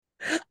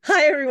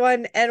Hi,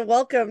 everyone, and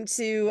welcome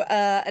to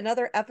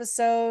another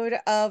episode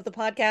of the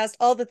podcast,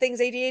 All the Things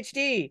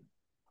ADHD.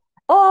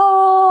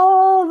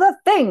 All the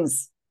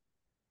things.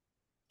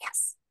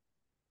 Yes.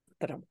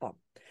 Ba-dum-bum.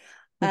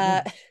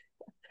 Uh, Mhm.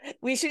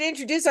 we should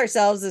introduce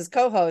ourselves as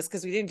co-hosts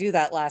because we didn't do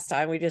that last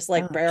time. We just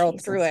Oh,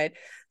 barreled through Jesus. it.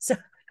 So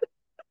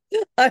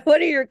I'm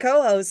one of your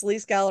co-hosts, Lee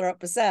Scaller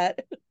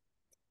Bissett.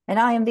 And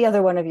I am the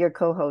other one of your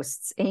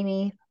co-hosts,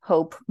 Amy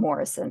Hope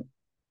Morrison,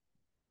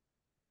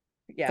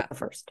 Yeah, the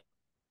first.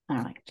 I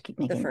don't like to keep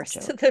the making that first,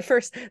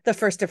 joke. the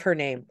first of her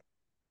name,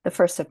 The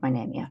first of my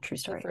name. Yeah, true the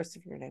story. first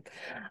of your name.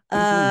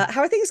 Hmm.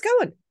 How are things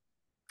going?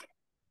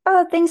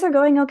 Things are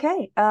going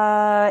okay.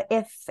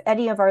 If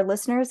any of our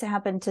listeners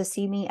happen to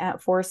see me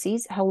at Four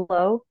Seas,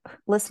 hello,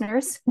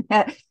 listeners.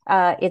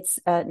 It's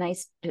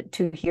nice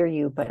to hear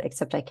you, but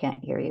except I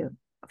can't hear you.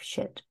 Oh,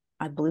 shit.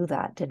 I blew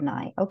that, didn't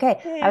I? Okay.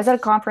 I Eh, was at a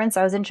conference.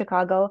 I was in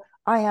Chicago.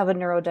 I have a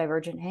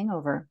neurodivergent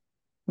hangover,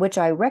 which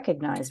I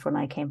recognized when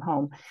I came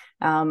home.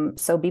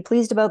 So be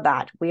pleased about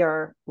that. We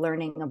are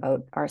learning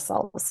about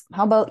ourselves.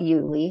 How about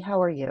you, Lee?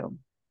 How are you?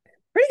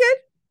 Pretty good.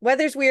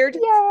 Weather's weird.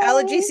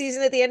 Allergy Yay.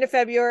 season at the end of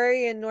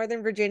February in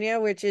Northern Virginia,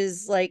 which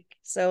is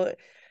so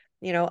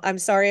I'm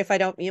sorry if I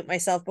don't mute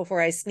myself before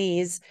I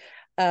sneeze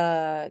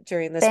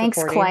during this Thanks,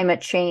 recording.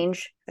 climate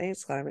change.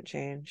 Thanks, climate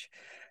change.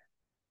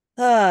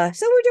 So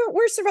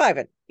we're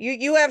surviving.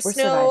 You have We're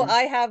snow, surviving.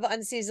 I have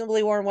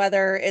unseasonably warm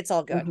weather. It's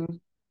all good. Hmm.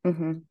 I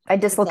It's all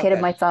dislocated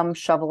good. my thumb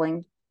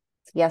shoveling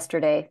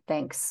yesterday.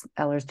 Thanks,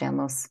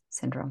 Ehlers-Danlos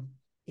syndrome.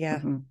 Yeah,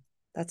 Hmm.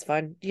 that's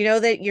fun. Do you know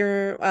that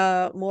you're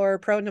more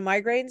prone to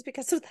migraines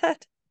because of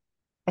that?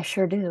 I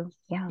sure do.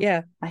 Yeah,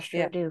 Yeah. I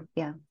sure Yeah. do.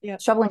 Yeah. Yeah.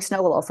 Shoveling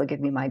snow will also give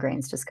me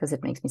migraines just because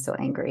it makes me so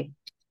angry.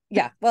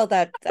 Yeah. Well,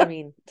 I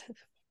mean,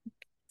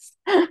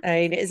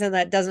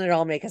 doesn't it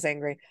all make us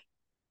angry?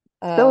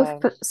 So,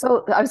 Uh,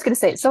 so I was going to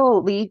say, so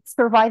Lee,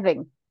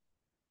 surviving.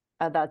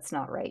 That's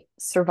not right.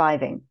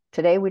 Surviving.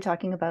 Today we're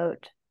talking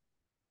about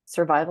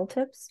survival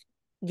tips.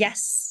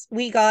 Yes,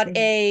 we got Mhm.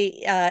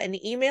 a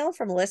an email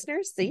from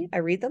listeners. See, I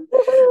read them.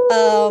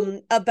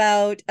 Woohoo!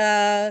 About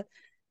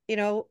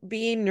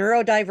being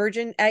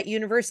neurodivergent at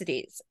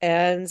universities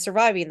and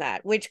surviving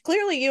that, which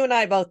clearly you and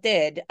I both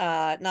did,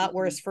 not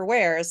worse Mhm. for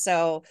wear.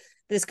 So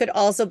this could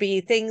also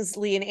be things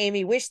Lee and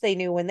Amy wish they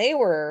knew when they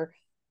were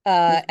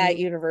at Mhm.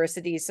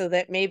 university, so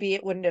that maybe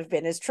it wouldn't have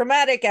been as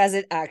traumatic as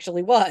it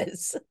actually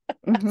was.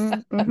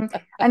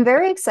 I'm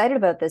very excited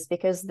about this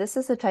because this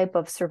is a type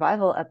of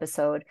survival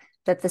episode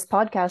that this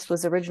podcast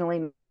was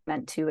originally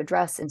meant to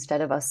address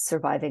instead of us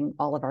surviving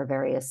all of our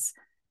various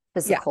Yeah,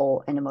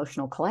 physical and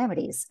emotional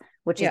calamities,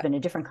 which has yeah. been a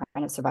different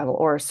kind of survival,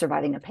 or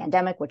surviving a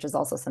pandemic, which is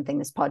also something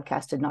this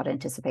podcast did not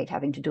anticipate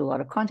having to do a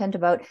lot of content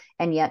about.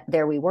 And yet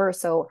there we were.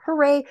 So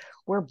hooray,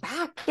 we're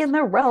back in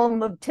the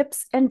realm of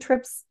tips and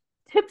trips.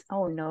 Tips.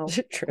 Oh no,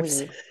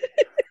 Trips. Lee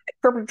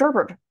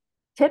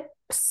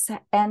tips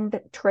and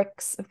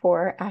tricks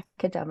for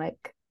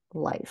academic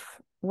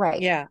life.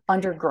 Right. Yeah.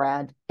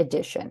 Undergrad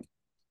edition.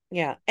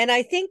 Yeah. And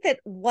I think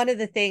that one of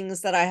the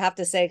things that I have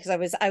to say,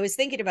 because I was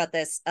thinking about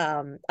this,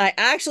 I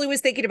actually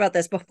was thinking about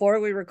this before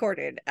we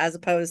recorded, as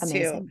opposed to,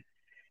 Amazing.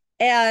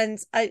 and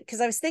I because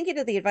I was thinking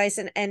of the advice,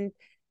 and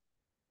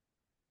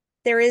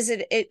there is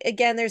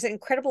again, there's an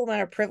incredible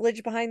amount of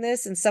privilege behind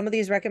this, and some of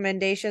these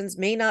recommendations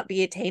may not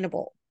be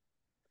attainable,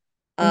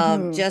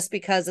 Mm-hmm. just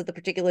because of the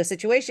particular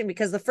situation.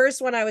 Because the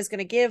first one I was going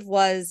to give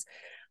was,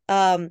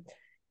 um,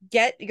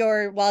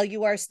 while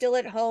you are still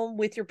at home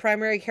with your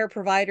primary care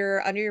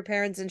provider under your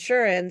parents'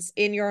 insurance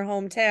in your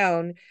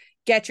hometown,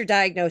 get your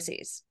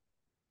diagnoses.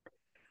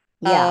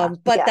 Yeah.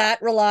 But Yeah.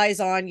 that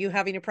relies on you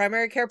having a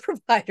primary care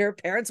provider,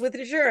 parents with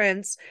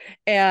insurance,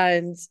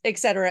 and et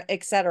cetera,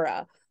 et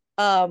cetera.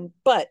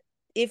 But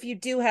if you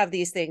do have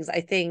these things,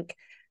 I think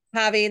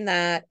having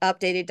that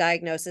updated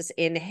diagnosis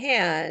in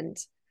hand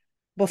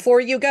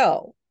before you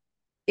go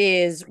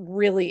is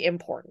really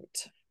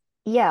important.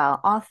 Yeah.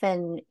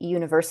 Often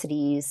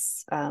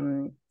universities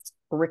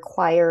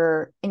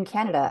require, in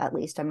Canada at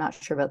least, I'm not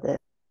sure about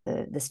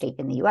the state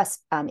in the US,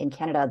 in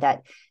Canada,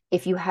 that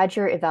if you had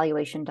your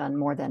evaluation done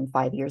more than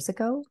 5 years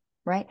ago,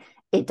 right,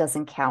 it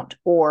doesn't count.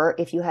 Or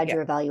if you had Yeah.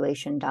 your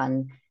evaluation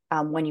done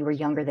when you were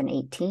younger than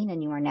 18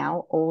 and you are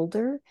now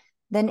older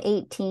than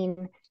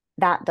 18,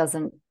 that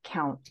doesn't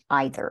count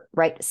either,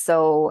 right?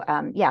 So,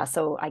 yeah,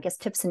 so I guess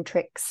tips and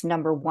tricks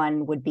number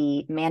one would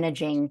be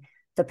managing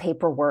the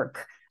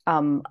paperwork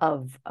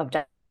of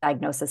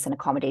diagnosis and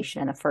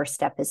accommodation. And the first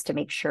step is to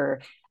make sure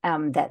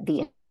that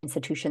the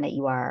institution that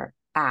you are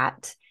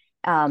at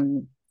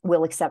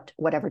will accept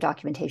whatever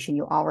documentation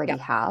you already Yeah.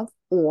 have,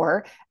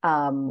 or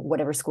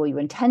whatever school you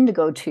intend to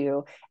go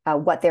to,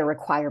 what their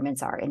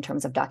requirements are in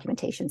terms of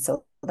documentation,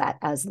 so that,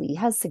 as Lee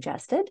has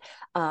suggested,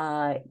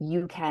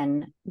 you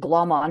can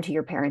glom onto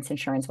your parents'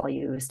 insurance while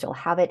you still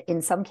have it.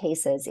 In some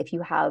cases, if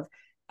you have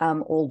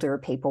older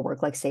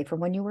paperwork, like say from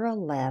when you were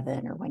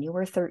 11 or when you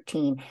were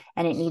 13,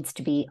 and it needs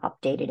to be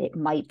updated, it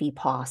might be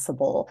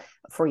possible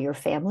for your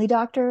family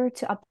doctor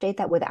to update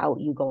that without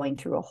you going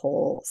through a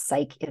whole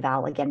psych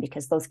eval again,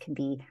 because those can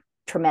be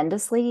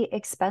tremendously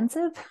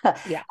expensive.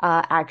 Yeah.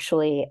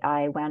 Actually,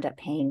 I wound up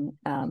paying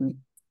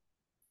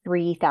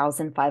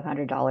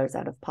 $3,500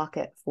 out of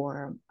pocket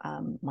for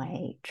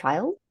my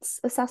child's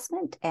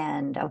assessment,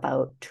 and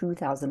about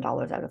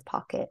 $2,000 out of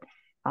pocket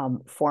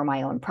for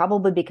my own,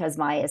 probably because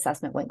my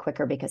assessment went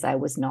quicker because I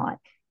was not,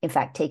 in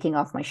fact, taking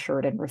off my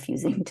shirt and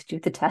refusing to do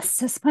the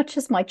tests as much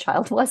as my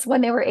child was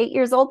when they were 8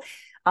 years old.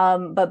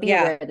 But be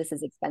Yeah. aware this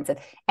is expensive.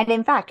 And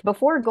in fact,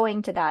 before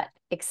going to that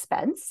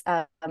expense,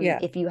 Yeah.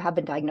 if you have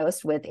been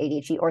diagnosed with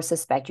ADHD or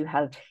suspect you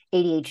have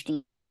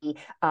ADHD,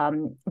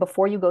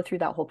 before you go through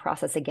that whole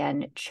process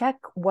again, check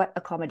what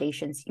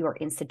accommodations your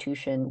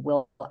institution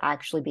will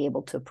actually be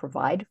able to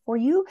provide for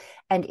you,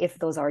 and if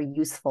those are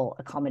useful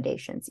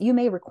accommodations. You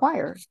may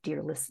require,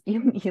 dear list,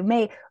 you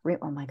may,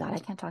 oh my God, I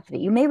can't talk today.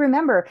 You may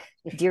remember,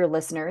 dear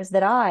listeners,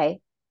 that I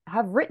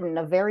have written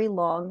a very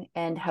long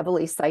and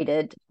heavily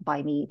cited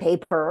by me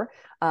paper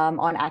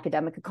on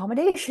academic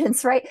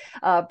accommodations, right?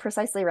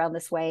 Precisely around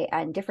this way,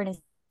 and different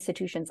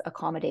institutions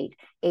accommodate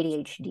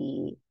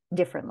ADHD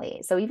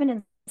differently. So even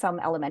in some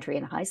elementary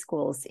and high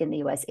schools in the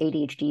US,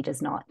 ADHD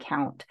does not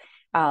count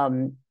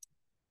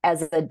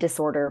as a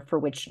disorder for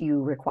which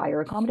you require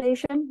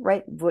accommodation,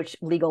 right? Which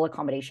legal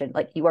accommodation,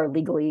 like you are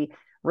legally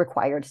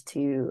required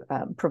to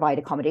provide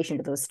accommodation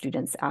to those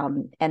students.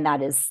 And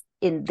that is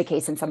in the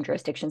case in some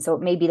jurisdictions. So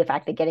it may be the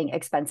fact that getting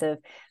expensive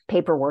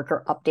paperwork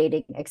or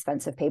updating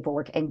expensive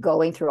paperwork and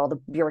going through all the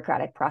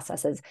bureaucratic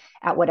processes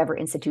at whatever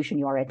institution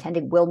you are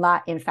attending will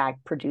not, in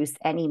fact, produce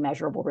any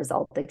measurable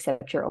result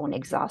except your own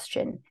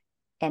exhaustion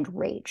and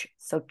rage.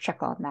 So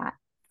check on that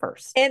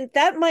first. And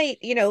that might,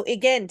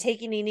 again,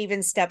 taking an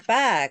even step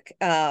back,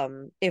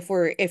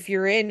 if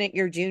you're in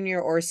your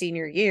junior or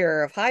senior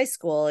year of high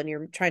school and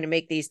you're trying to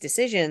make these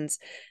decisions,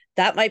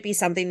 that might be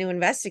something to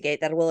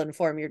investigate that will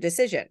inform your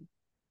decision,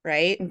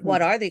 right? Mm-hmm.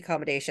 What are the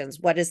accommodations?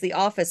 What is the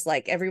office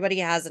like? Everybody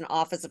has an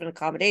office of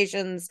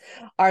accommodations.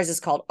 Ours is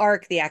called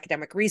ARC, the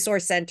Academic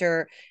Resource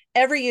Center.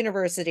 Every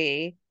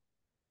university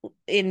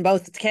in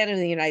both Canada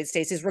and the United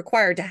States is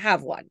required to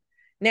have one.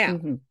 Now,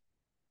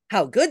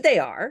 how good they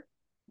are,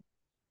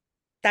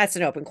 that's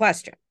an open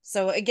question.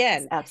 So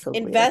again,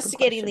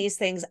 investigating these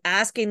things,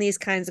 asking these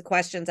kinds of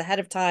questions ahead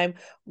of time.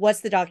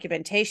 What's the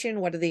documentation?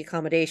 What are the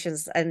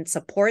accommodations and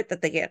support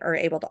that they are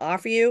able to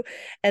offer you?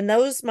 And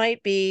those could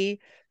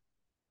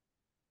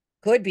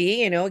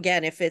be,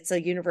 again, if it's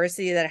a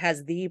university that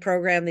has the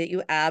program that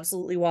you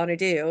absolutely want to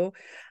do,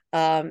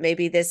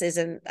 maybe this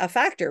isn't a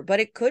factor, but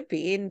it could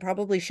be and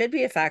probably should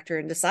be a factor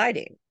in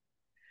deciding.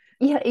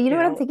 Yeah, you know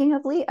what I'm thinking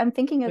of, Lee? I'm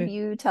thinking of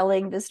you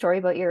telling the story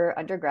about your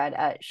undergrad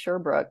at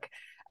Sherbrooke,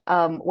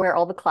 where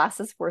all the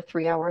classes were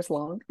 3 hours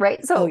long,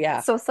 right? So,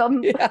 so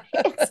some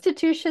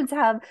institutions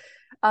have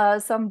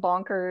some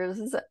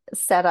bonkers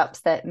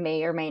setups that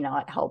may or may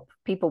not help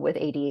people with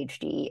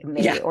ADHD,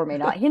 may or may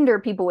not hinder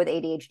people with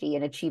ADHD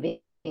in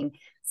achieving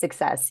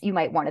success. You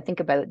might want to think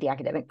about the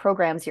academic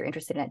programs you're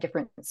interested in at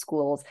different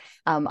schools.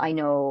 I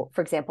know,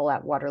 for example,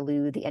 at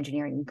Waterloo, the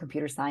engineering and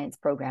computer science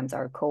programs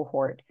are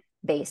cohort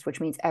based, which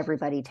means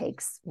everybody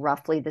takes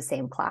roughly the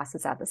same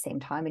classes at the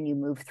same time, and you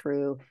move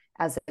through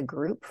as a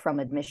group from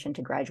admission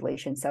to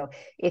graduation. So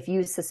if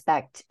you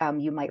suspect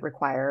you might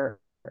require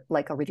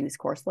like a reduced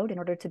course load in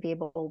order to be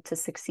able to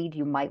succeed,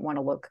 you might want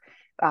to look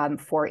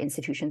for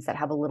institutions that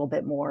have a little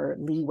bit more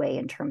leeway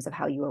in terms of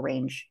how you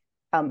arrange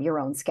your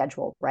own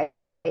schedule, right?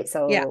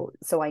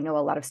 So I know a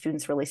lot of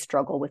students really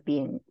struggle with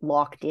being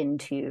locked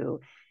into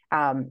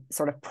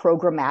sort of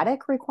programmatic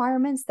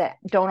requirements that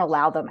don't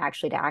allow them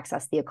actually to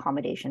access the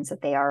accommodations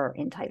that they are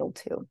entitled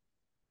to.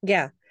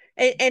 Yeah.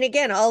 And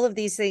again, all of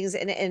these things,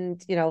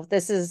 and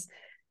this is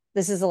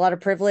a lot of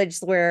privilege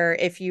where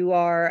if you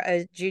are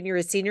a junior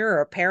or senior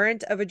or a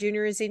parent of a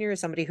junior or senior or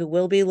somebody who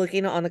will be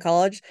looking on the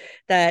college,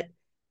 that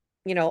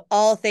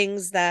all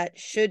things that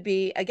should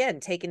be, again,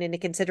 taken into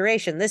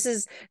consideration. This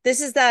is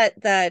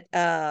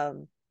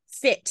that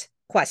fit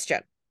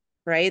question,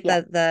 right?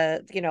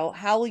 The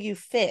how will you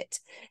fit?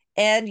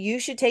 And you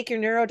should take your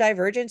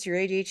neurodivergence, your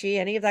ADHD,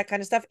 any of that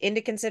kind of stuff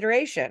into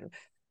consideration.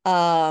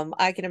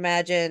 I can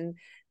imagine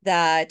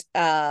that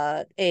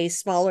a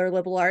smaller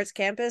liberal arts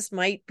campus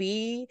might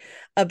be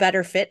a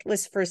better fit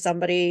for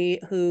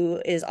somebody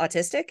who is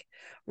autistic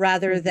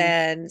rather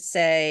than,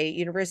 say,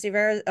 University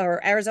of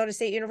Arizona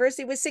State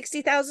University with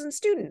 60,000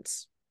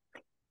 students.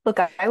 Look,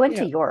 I went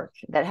to York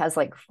that has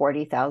like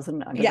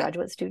 40,000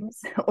 undergraduate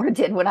students, or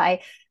did when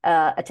I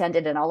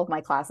attended, and all of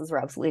my classes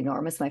were absolutely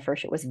enormous. My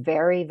first year, it was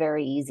very,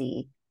 very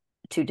easy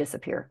to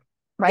disappear,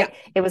 right?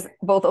 It was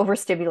both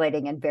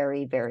overstimulating and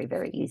very, very,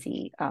 very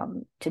easy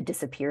to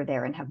disappear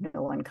there and have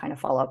no one kind of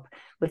follow up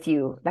with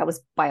you. That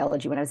was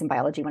biology. When I was in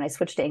biology, when I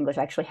switched to English,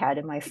 I actually had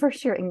in my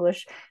first year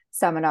English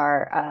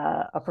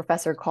seminar, a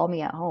professor call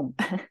me at home,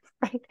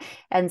 right?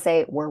 And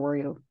say, "Where were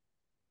you?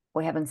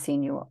 We haven't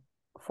seen you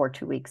for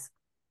 2 weeks.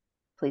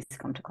 Please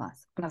come to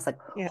class." And I was like,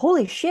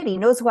 holy shit, he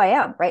knows who I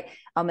am, right?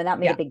 And that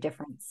made a big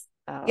difference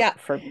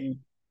for me.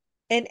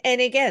 And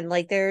again,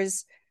 like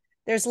there's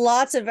there's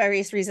lots of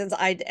various reasons.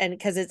 And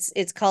because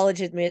it's college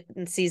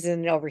admittance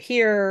season over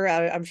here.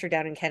 I'm sure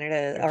down in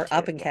Canada or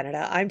up in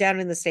Canada. I'm down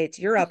in the States.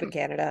 You're up in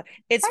Canada.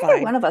 It's Either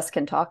fine. one of us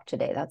can talk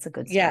today. That's a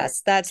good start.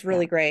 Yes, that's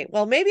really Yeah. great.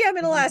 Well, maybe I'm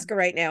in Mhm. Alaska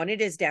right now and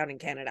it is down in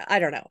Canada. I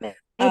don't know. Maybe,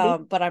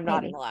 But I'm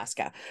not in maybe.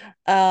 Alaska.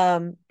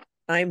 Um,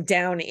 I'm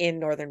down in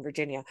Northern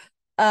Virginia.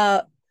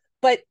 Uh,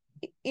 but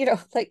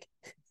like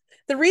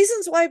the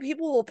reasons why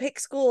people will pick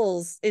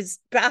schools is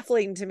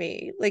baffling to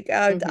me. Like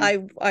Hmm.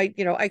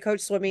 I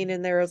coach swimming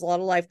and there's a lot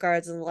of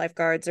lifeguards and the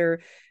lifeguards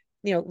are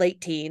late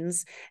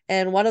teens,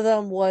 and one of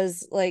them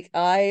was like,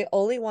 I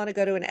only want to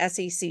go to an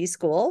SEC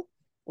school,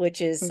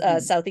 which is Hmm.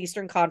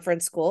 Southeastern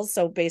Conference schools,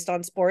 so based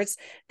on sports,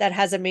 that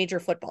has a major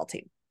football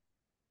team.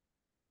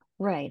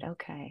 Right.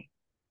 Okay.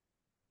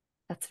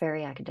 That's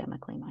very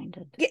academically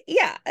minded.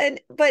 Yeah, and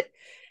but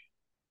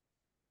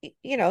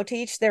to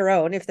each their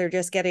own. If they're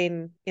just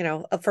getting,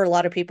 for a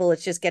lot of people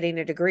it's just getting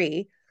a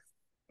degree,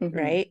 Hmm.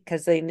 right?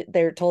 Because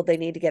they're told they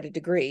need to get a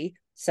degree,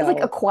 It's like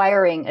so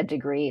acquiring a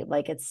degree.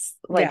 Like it's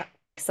yeah. like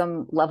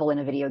some level in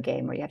a video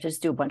game where you have to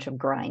just do a bunch of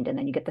grind and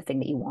then you get the thing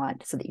that you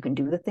want so that you can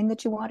do the thing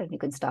that you want and you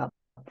can stop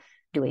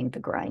doing the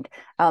grind.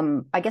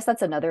 I guess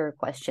that's another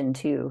question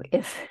too.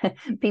 If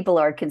people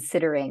are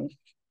considering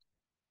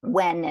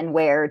when and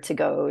where to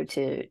go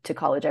to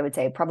college, I would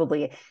say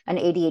probably an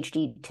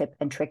ADHD tip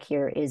and trick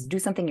here is do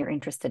something you're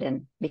interested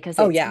in, because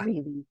Oh it's yeah.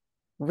 really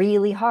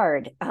really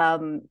hard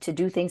to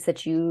do things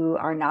that you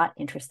are not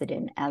interested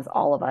in, as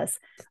all of us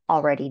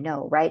already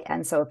know, right?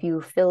 And so if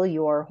you fill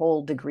your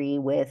whole degree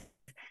with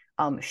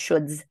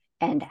shoulds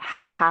and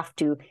have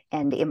to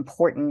and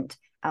important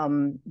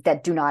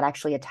that do not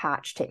actually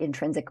attach to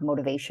intrinsic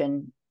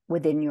motivation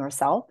within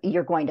yourself,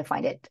 you're going to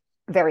find it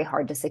very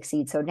hard to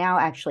succeed. So now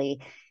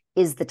actually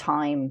is the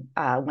time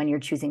when you're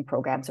choosing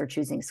programs or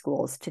choosing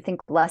schools to think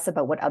less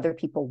about what other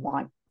people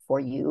want for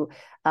you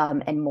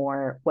and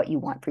more what you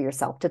want for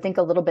yourself, to think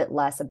a little bit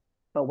less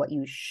about what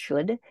you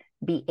should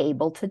be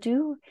able to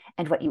do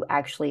and what you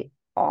actually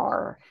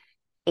are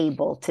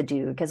able to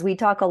do. Because we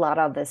talk a lot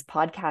on this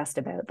podcast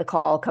about the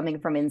call coming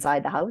from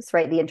inside the house,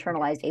 right? The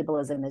internalized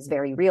ableism is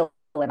very real.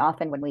 And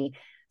often when we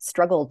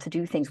struggle to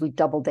do things, we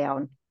double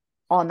down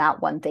on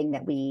that one thing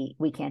that we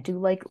can't do,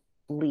 like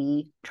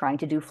Lee trying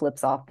to do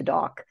flips off the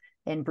dock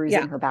and Yeah.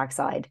 bruising her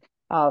backside,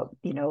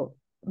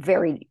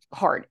 very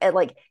hard. And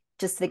like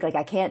just think like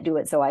I can't do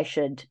it, so I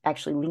should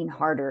actually lean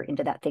harder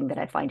into that thing that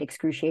I find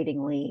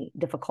excruciatingly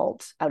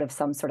difficult out of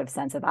some sort of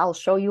sense of I'll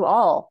show you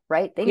all,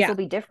 right? Things Yeah. will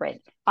be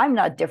different. I'm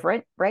not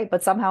different, right?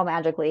 But somehow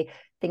magically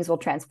things will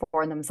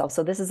transform themselves.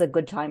 So this is a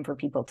good time for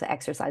people to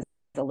exercise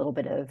a little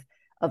bit of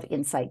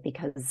insight,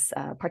 because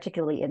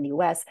particularly in the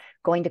US,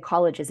 going to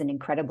college is an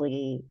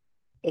incredibly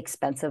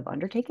expensive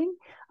undertaking.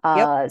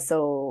 Yep.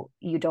 So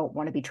you don't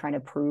want to be trying to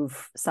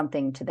prove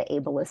something to the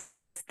ableist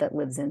that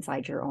lives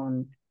inside your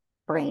own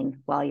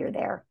brain while you're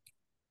there.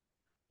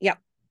 Yep.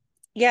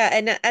 Yeah,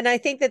 and I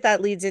think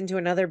that leads into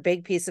another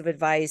big piece of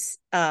advice,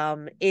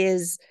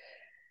 is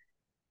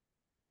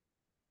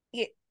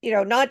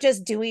not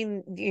just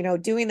doing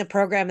the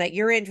program that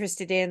you're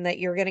interested in, that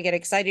you're going to get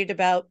excited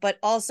about, but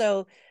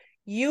also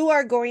you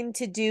are going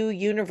to do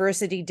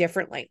university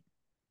differently,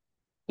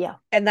 Yeah.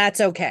 and that's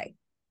okay,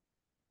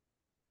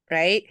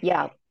 right?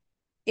 Yeah.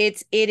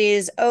 It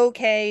is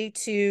okay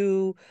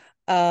to,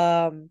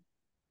 um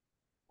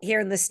here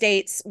in the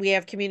States we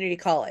have community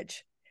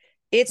college.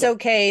 It's Yeah.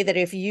 okay that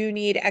if you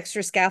need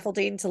extra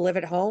scaffolding to live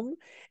at home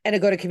and to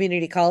go to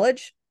community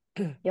college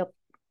Yep.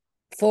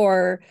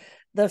 for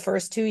the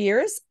first 2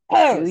 years.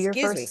 Do your Excuse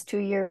me. first 2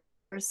 years,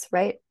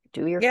 right?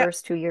 Do your Yeah.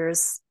 first 2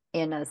 years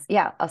in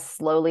a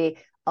slowly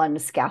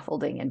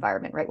unscaffolding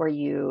environment, right? Where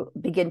you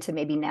begin to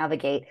maybe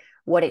navigate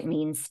what it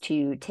means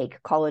to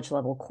take college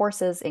level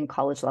courses in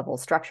college level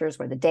structures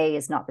where the day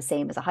is not the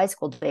same as a high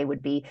school day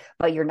would be,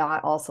 but you're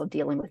not also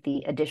dealing with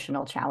the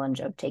additional challenge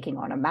of taking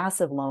on a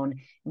massive loan,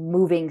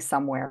 moving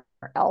somewhere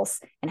else,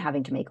 and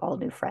having to make all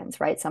new friends,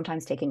 right?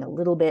 Sometimes taking a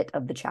little bit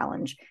of the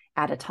challenge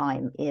at a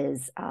time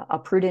is a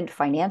prudent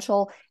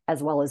financial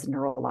as well as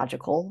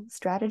neurological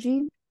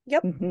strategy.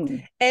 Yep. Mm-hmm.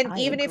 And I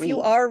even if you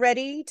agree. are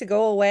ready to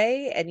go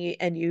away, and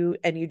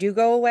you do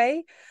go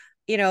away,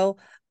 you know,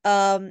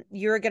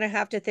 you're going to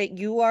have to think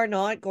you are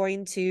not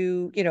going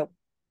to,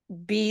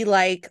 be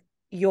like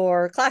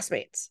your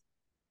classmates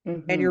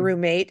and your Mm-hmm.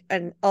 roommate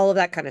and all of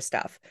that kind of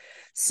stuff. Mm-hmm.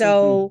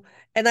 So,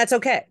 and that's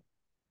okay,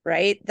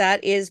 right?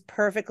 That is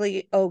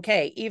perfectly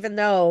okay, even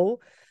though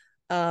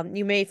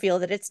you may feel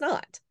that it's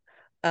not.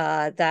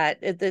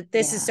 That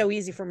this is Yeah. so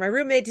easy for my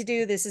roommate to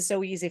do. This is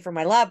so easy for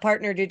my lab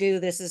partner to do.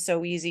 This is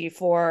so easy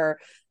for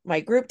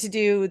my group to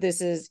do. This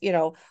is,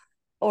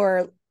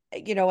 or,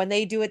 and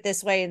they do it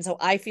this way. And so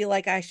I feel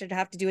like I should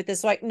have to do it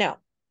this way. No,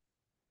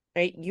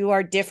 right? You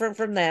are different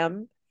from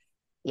them,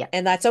 Yeah.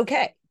 and that's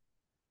okay.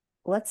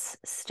 Let's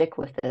stick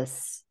with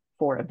this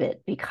for a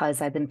bit,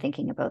 because I've been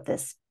thinking about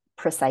this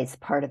precise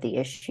part of the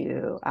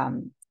issue,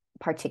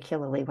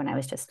 particularly when I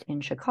was just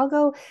in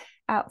Chicago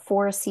at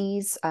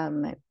 4Cs.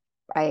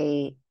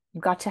 I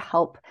got to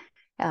help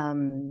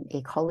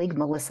a colleague,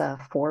 Melissa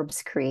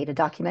Forbes, create a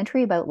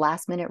documentary about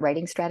last minute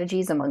writing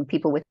strategies among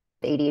people with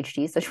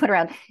ADHD. So she went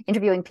around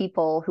interviewing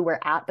people who were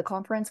at the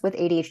conference with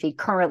ADHD,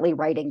 currently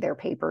writing their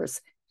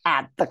papers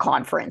at the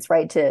conference,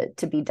 right,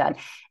 to be done.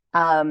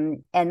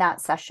 And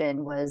that session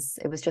it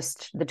was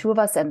just the two of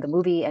us and the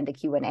movie and a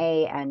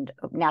Q&A, and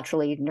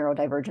naturally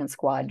Neurodivergent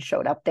Squad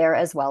showed up there,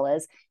 as well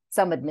as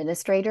some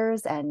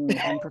administrators and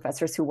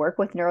professors who work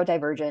with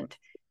neurodivergent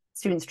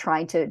students,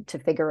 trying to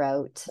figure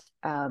out,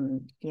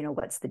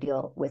 what's the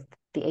deal with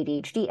the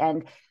ADHD.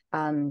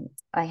 And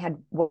I had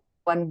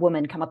one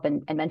woman come up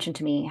and mention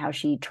to me how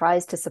she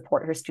tries to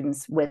support her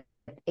students with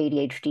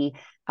ADHD,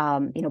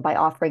 by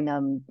offering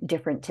them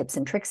different tips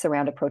and tricks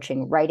around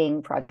approaching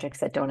writing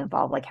projects that don't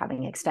involve like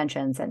having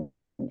extensions and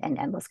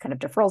endless kind of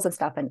deferrals and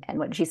stuff. And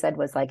what she said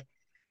was like,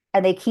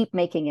 and they keep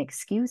making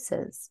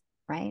excuses,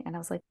 right? And I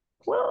was like,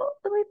 well,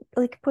 let me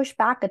like push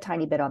back a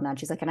tiny bit on that.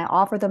 She's like, and I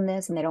offer them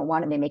this and they don't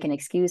want it. And they make an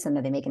excuse, and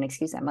then they make an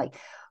excuse. I'm like,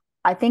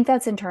 I think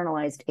that's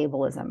internalized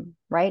ableism,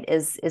 right?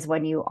 Is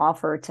when you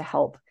offer to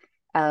help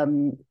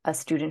a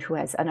student who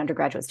has, an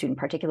undergraduate student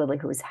particularly,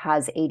 who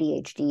has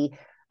ADHD,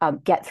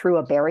 get through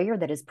a barrier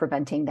that is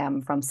preventing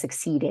them from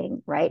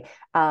succeeding, right?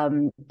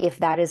 If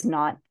that is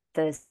not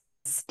the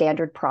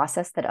standard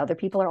process that other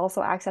people are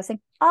also accessing,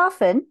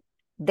 often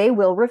they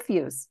will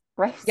refuse,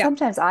 right? Yeah.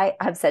 Sometimes I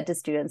have said to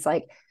students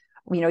like,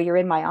 you're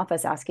in my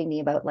office asking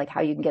me about like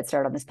how you can get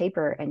started on this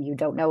paper, and you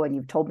don't know, and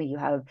you've told me you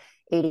have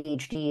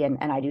ADHD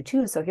and I do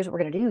too. So here's what we're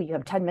going to do. You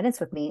have 10 minutes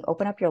with me,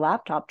 open up your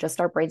laptop, just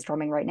start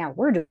brainstorming right now.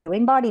 We're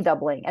doing body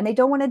doubling. And they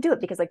don't want to do it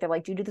because like, they're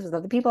like, do you do this with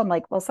other people? I'm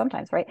like, well,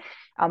 sometimes, right?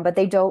 But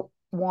they don't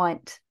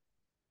want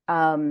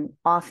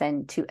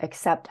often to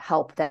accept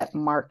help that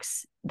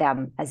marks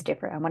them as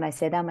different. And when I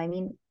say them, I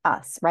mean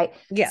us, right?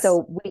 Yes.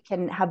 So we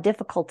can have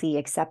difficulty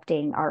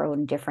accepting our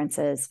own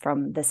differences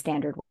from the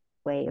standard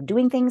way of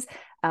doing things,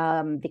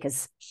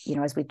 because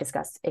as we've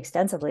discussed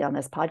extensively on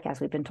this podcast,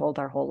 we've been told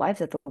our whole lives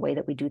that the way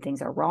that we do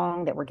things are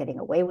wrong, that we're getting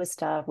away with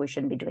stuff, we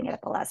shouldn't be doing it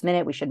at the last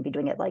minute, we shouldn't be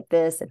doing it like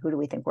this, and who do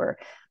we think we're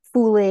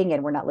fooling,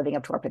 and we're not living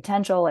up to our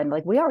potential, and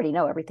like we already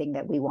know everything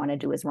that we want to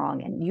do is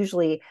wrong. And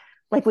usually,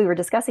 like we were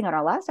discussing on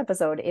our last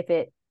episode, if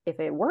it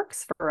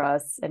works for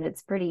us and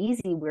it's pretty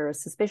easy, we're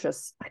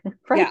suspicious,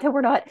 right? Yeah. That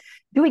we're not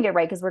doing it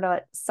right because we're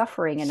not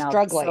suffering enough.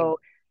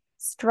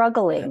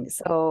 Struggling.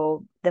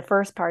 So the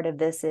first part of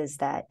this is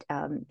that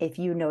if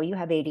you know you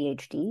have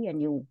ADHD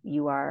and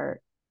you are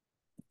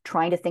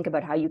trying to think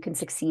about how you can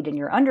succeed in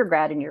your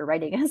undergrad, and you're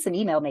writing us an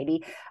email,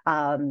 maybe,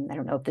 I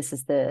don't know if this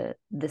is the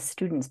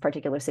student's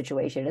particular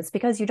situation, it's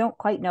because you don't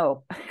quite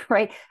know,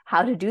 right,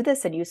 how to do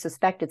this, and you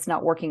suspect it's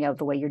not working out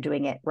the way you're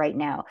doing it right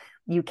now.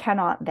 You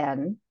cannot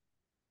then,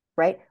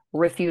 right,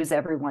 refuse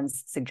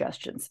everyone's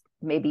suggestions.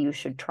 Maybe you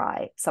should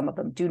try some of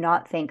them. Do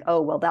not think,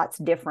 oh, well, that's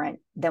different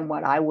than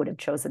what I would have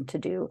chosen to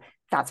do.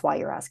 That's why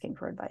you're asking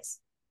for advice,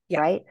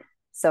 right?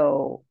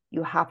 So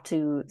you have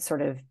to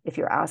sort of, if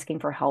you're asking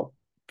for help,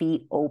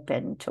 be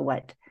open to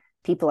what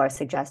people are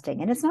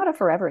suggesting. And it's not a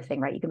forever thing,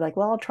 right? You can be like,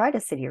 well, I'll try to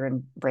sit here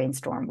and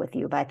brainstorm with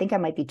you, but I think I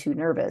might be too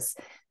nervous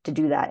to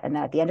do that. And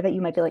at the end of it,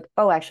 you might be like,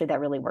 oh, actually, that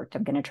really worked.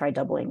 I'm going to try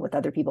doubling with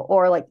other people.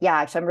 Or like, yeah,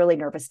 actually, I'm really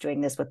nervous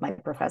doing this with my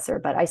professor,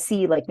 but I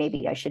see like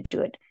maybe I should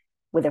do it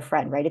with a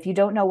friend, right? If you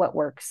don't know what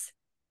works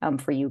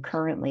for you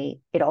currently,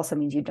 it also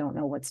means you don't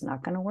know what's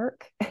not going to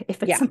work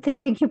if it's something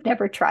you've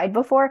never tried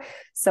before.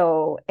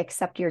 So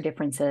accept your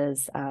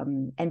differences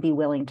and be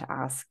willing to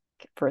ask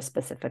for a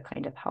specific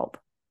kind of help.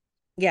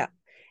 Yeah.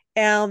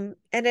 And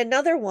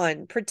another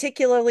one,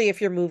 particularly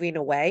if you're moving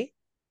away,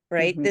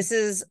 right? Mm-hmm. This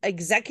is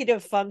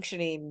executive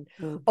functioning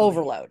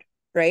overload,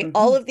 right? Mm-hmm.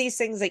 All of these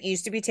things that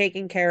used to be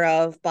taken care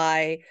of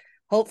by,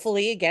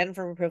 hopefully, again,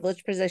 from a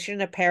privileged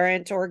position, a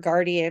parent or a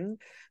guardian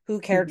who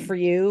cared for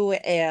you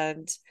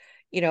and,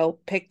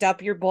 picked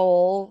up your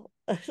bowl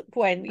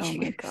when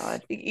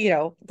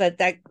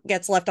that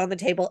gets left on the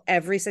table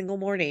every single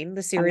morning.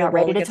 The cereal. I'm not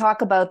ready to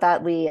talk about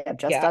that, Lee. I've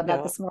just done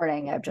that this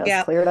morning. I've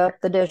just cleared up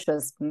the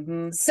dishes.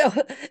 Mm-hmm.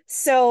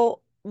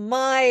 So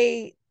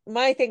my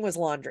thing was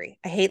laundry.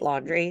 I hate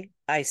laundry.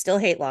 I still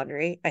hate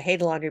laundry. I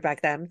hated laundry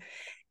back then.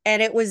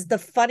 And it was the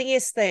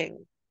funniest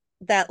thing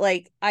that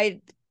like I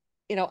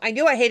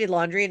knew I hated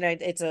laundry, and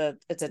it's a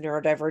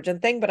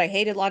neurodivergent thing, but I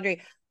hated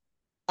laundry.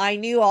 I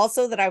knew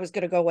also that I was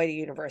going to go away to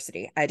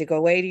university. I had to go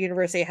away to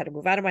university. I had to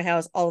move out of my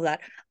house, all of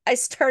that. I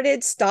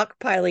started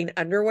stockpiling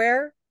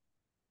underwear.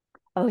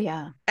 Oh,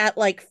 yeah. At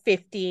like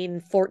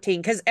 15,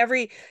 14, because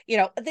they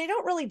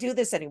don't really do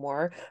this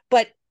anymore,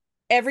 but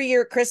every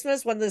year at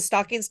Christmas, one of the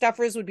stocking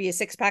stuffers would be a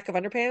 6-pack of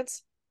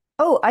underpants.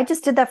 Oh, I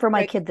just did that for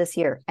my kid this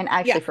year, and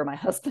actually for my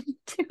husband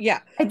too.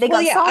 Yeah. They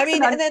got socks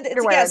and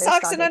underwear.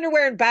 Socks and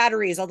underwear and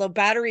batteries, although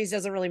batteries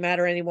doesn't really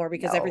matter anymore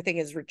because everything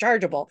is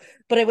rechargeable.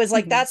 But it was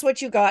like, that's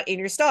what you got in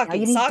your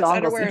stocking. Socks, dongles.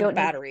 Underwear, and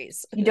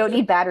batteries. You don't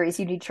need batteries,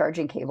 you need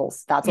charging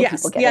cables. That's what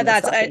people get. Yeah,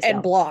 that's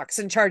and blocks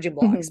and charging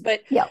blocks.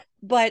 But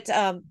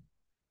I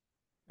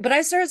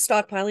started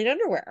stockpiling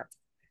underwear.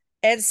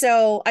 And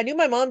so I knew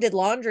my mom did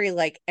laundry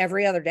like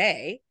every other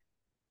day.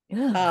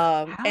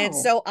 Ugh, And how?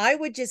 so I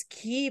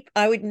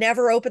would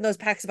never open those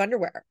packs of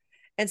underwear.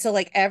 And so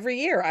like every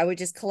year I would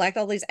just collect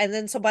all these. And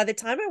then so by the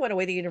time I went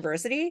away to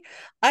university,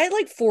 I had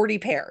like 40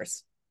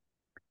 pairs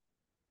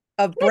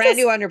of Can I brand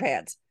new just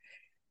underpants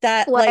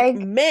that like flag?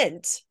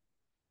 meant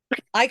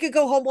I could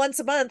go home once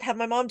a month, have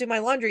my mom do my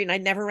laundry, and I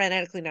never ran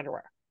out of clean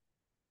underwear.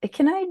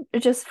 Can I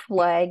just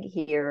flag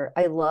here?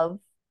 I love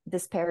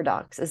this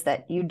paradox is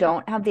that you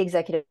don't have the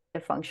executive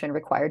function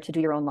required to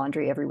do your own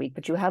laundry every week,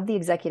 but you have the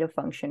executive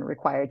function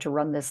required to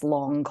run this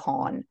long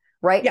con,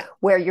 right? Yeah.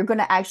 Where you're going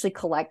to actually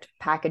collect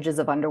packages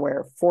of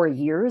underwear for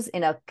years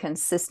in a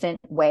consistent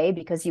way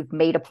because you've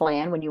made a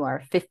plan when you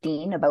are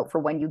 15 about for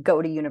when you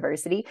go to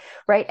university,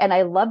 right? And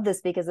I love this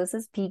because this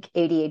is peak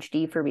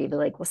ADHD for me. Be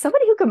like, well,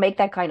 somebody who can make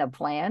that kind of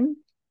plan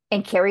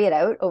and carry it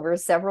out over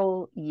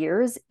several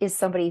years is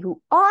somebody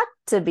who ought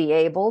to be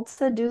able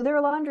to do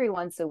their laundry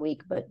once a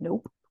week. But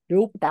nope,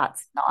 Nope.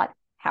 that's not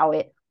how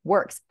it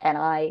works. And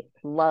I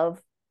love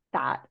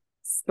that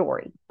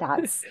story.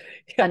 That's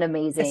Yeah. an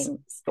amazing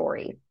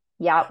story.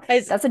 Yeah,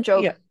 As that's a yeah.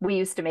 joke we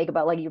used to make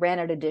about like you ran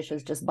out of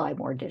dishes, just buy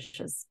more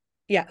dishes,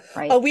 Yeah.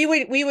 right? Oh, we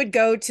would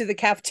go to the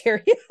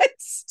cafeteria and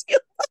steal.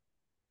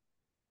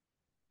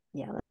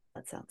 Yeah,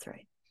 that sounds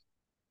right.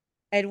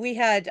 And we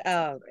had That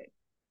sounds right.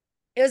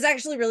 it was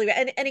actually really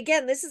bad. And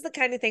again, this is the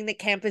kind of thing that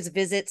campus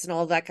visits and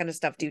all that kind of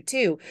stuff do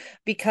too,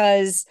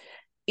 because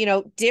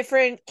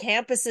different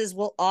campuses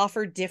will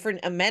offer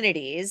different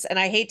amenities. And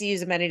I hate to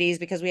use amenities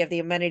because we have the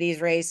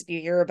amenities race. You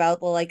hear about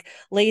the like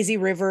lazy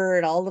river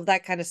and all of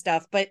that kind of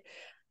stuff. But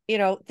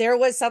there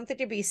was something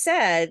to be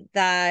said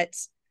that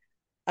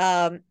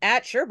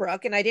at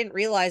Sherbrooke, and I didn't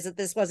realize that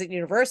this wasn't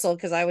universal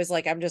because I was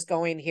like, I'm just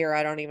going here,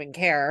 I don't even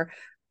care.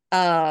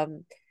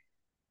 Um,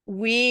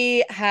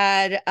 we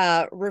had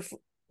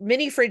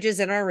mini fridges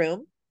in our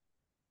room.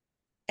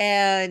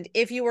 And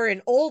if you were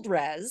in old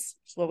res,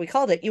 that's what we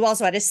called it, you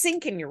also had a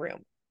sink in your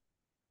room.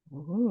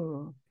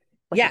 Ooh,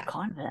 like a Yeah.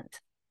 convent.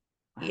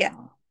 Yeah.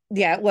 Wow.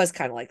 Yeah, it was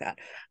kind of like that.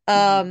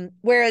 Mm-hmm.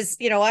 Whereas,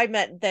 I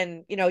met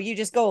then, you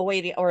just go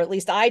away to, or at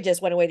least I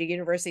just went away to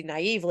university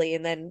naively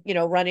and then,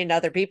 run into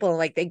other people and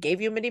like they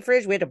gave you a mini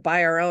fridge. We had to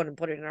buy our own and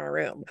put it in our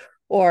room.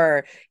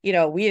 Or, we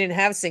didn't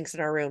have sinks in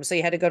our room. So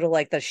you had to go to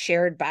like the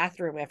shared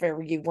bathroom if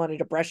ever you wanted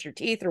to brush your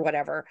teeth or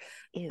whatever.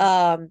 Ew.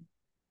 Um,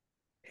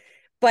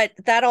 but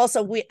that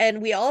also we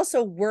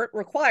also weren't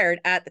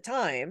required at the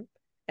time,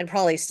 and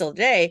probably still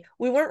today,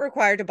 we weren't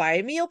required to buy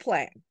a meal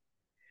plan.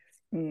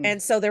 Mm.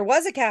 And so there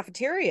was a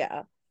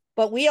cafeteria,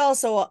 but we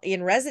also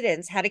in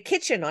residence had a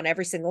kitchen on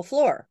every single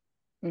floor.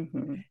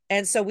 Mm-hmm.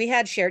 And so we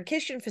had shared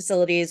kitchen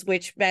facilities,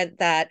 which meant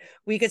that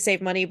we could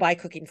save money by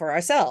cooking for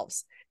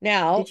ourselves.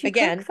 Now, Did you cook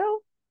again, though?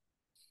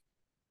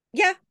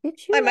 yeah, Did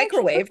I you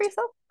actually cook for microwaved.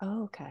 yourself?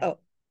 Oh, okay. Oh,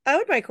 I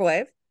would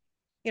microwave.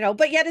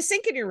 But you had a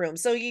sink in your room.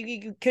 So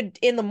you could,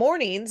 in the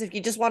mornings, if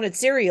you just wanted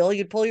cereal,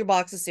 you'd pull your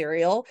box of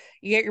cereal,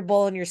 you get your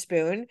bowl and your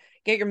spoon,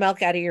 get your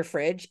milk out of your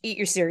fridge, eat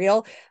your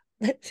cereal,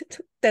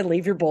 then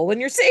leave your bowl in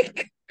your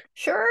sink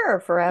Sure,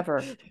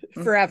 forever.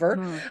 forever.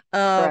 Hmm.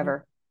 Um,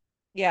 Forever.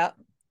 yeah.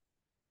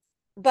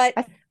 But,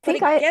 I but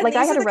think I again, like I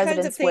these are had a the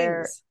kinds of residence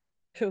where, things.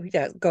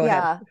 Yeah, go ahead.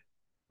 yeah,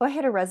 well, I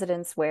had a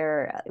residence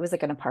where it was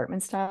like an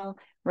apartment style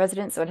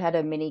residence, so it had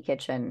a mini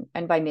kitchen,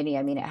 and by mini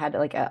I mean it had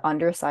like an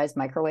undersized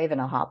microwave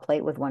and a hot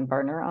plate with one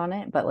burner on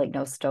it, but like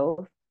no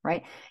stove,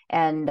 right?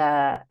 And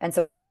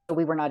so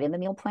we were not in the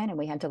meal plan, and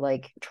we had to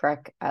like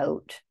trek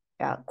out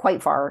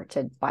quite far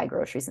to buy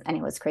groceries, and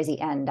it was crazy.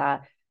 And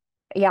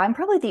yeah, I'm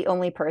probably the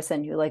only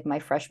person who like my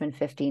freshman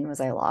 15 was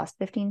I lost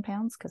 15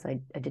 pounds because I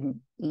didn't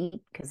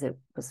eat because it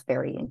was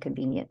very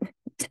inconvenient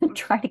to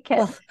try to get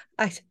Well,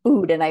 I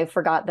food and I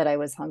forgot that I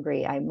was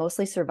hungry. I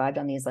mostly survived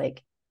on these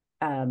like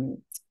um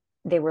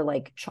they were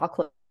like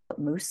chocolate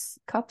mousse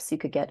cups you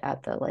could get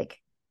at the like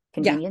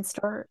yeah, convenience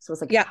store. So it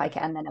was like yeah, pie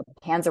and then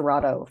a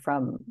panzerotto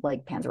from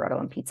like Panzerotto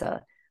and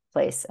pizza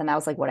place. And that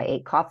was like what I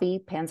ate: coffee,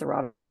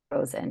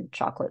 panzerottos, and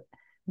chocolate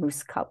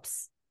mousse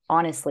cups.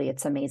 Honestly,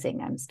 it's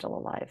amazing I'm still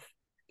alive.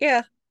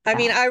 yeah. I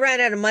mean, Yeah. I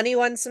ran out of money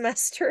one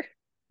semester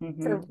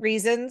for Mm-hmm.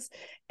 reasons,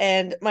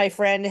 and my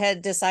friend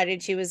had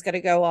decided she was going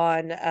to go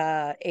on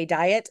a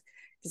diet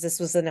because this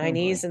was the Oh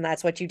 90s boy. and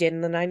that's what you did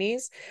in the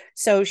 90s.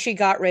 So she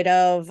got rid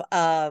of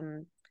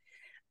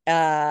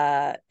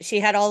she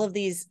had all of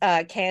these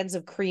cans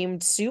of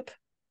creamed soup,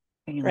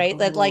 And you're like, right?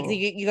 That like oh,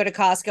 you go to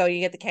Costco, you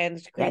get the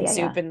canned yeah, cream yeah,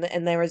 soup, yeah.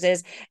 and there was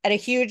this, and a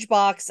huge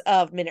box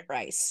of minute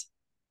rice.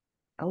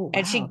 Oh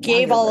And she wow. Now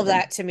gave you're all of living.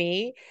 that to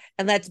me,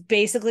 and that's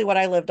basically what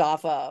I lived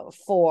off of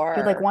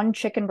You're like for. one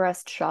chicken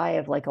breast shy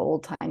of like an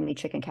old timey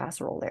chicken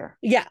casserole there,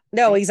 Yeah,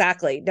 no, right?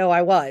 exactly. No,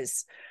 I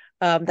was.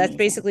 That's Amazing.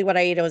 basically what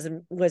I ate. It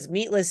was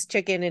meatless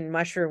chicken and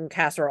mushroom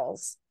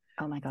casseroles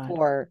Oh my God.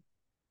 for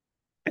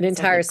an So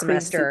entire like cream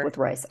soup semester. with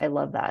rice. I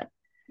love that.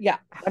 Yeah,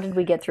 How did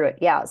we get through it?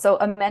 Yeah. So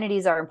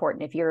amenities are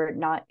important. If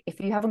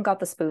you haven't got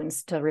the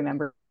spoons to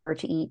remember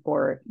to eat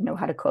or know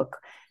how to cook,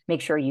 make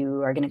sure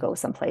you are going to go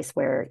someplace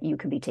where you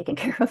can be taken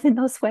care of in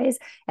those ways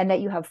and that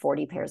you have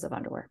 40 pairs of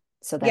underwear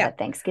so that yeah. at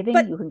Thanksgiving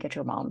But you can get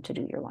your mom to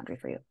do your laundry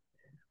for you.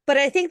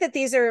 I think that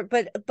these are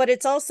but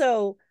it's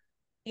also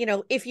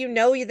if you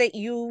know that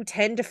you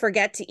tend to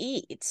forget to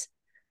eat,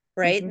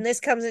 right? Mm-hmm. And this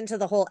comes into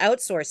the whole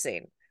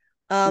outsourcing.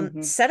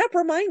 Mm-hmm. Set up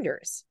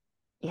reminders,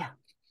 Yeah.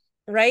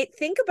 right?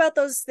 Think about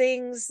those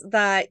things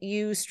that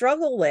you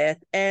struggle with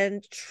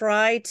and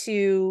try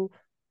to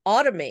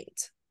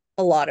automate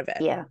a lot of it,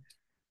 Yeah.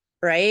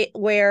 right?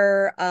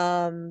 Where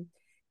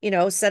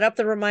set up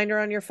the reminder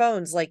on your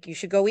phones like you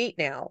should go eat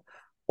now.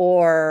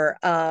 Or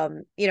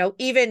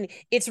even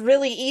it's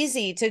really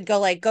easy to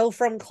go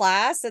from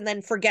class and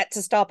then forget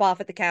to stop off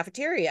at the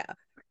cafeteria,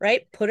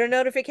 right? Put a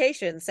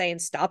notification saying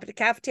stop at the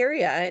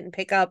cafeteria and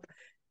pick up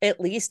at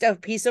least a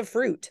piece of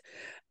fruit.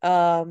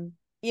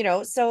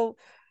 So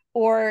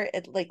or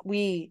like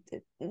we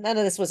none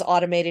of this was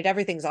automated.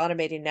 Everything's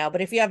automated now, but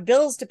if you have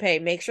bills to pay,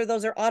 make sure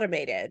those are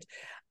automated.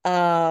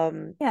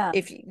 Yeah.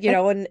 If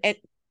and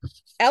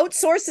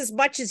outsource as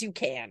much as you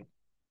can.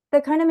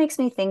 That kind of makes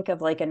me think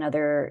of like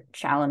another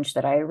challenge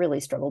that I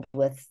really struggled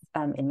with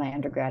in my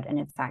undergrad, and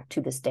in fact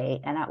to this day,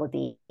 and that would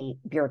be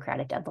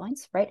bureaucratic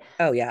deadlines, right?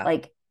 Oh yeah.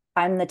 Like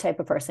I'm the type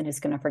of person who's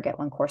going to forget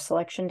when course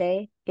selection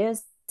day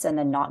is, and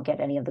then not get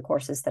any of the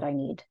courses that I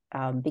need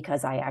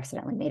because I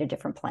accidentally made a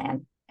different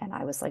plan, and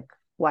I was like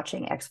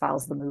watching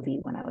X-Files the movie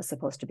when I was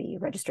supposed to be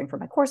registering for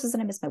my courses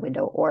and I missed my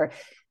window, or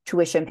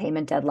tuition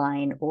payment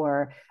deadline,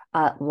 or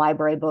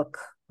library book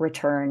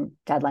return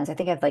deadlines. I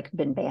think I've like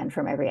been banned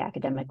from every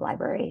academic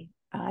library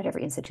at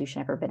every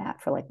institution I've ever been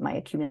at for like my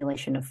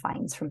accumulation of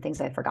fines from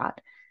things I forgot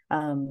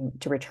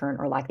to return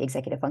or lack the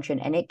executive function.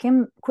 And it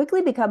can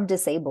quickly become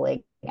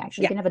disabling.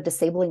 Actually, you Yeah. can have a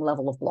disabling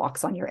level of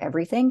blocks on your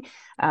everything.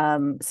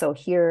 So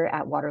here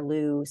at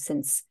Waterloo,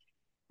 since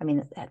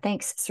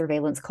thanks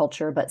surveillance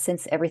culture, but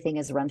since everything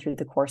is run through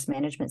the course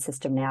management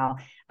system now,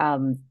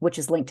 which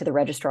is linked to the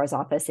registrar's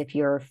office, if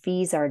your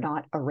fees are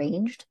not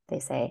arranged, they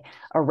say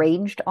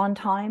arranged on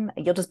time,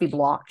 you'll just be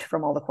blocked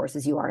from all the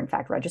courses you are in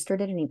fact registered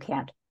in, and you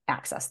can't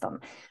access them.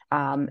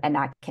 And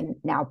that can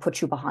now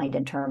put you behind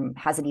in term,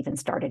 hasn't even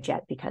started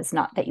yet, because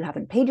not that you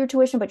haven't paid your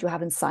tuition, but you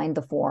haven't signed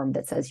the form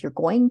that says you're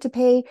going to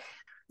pay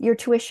your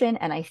tuition.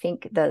 And I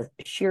think the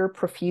sheer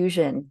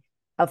profusion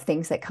of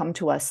things that come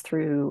to us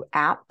through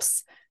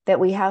apps that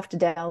we have to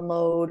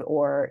download,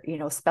 or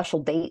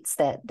special dates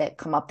that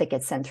come up that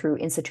get sent through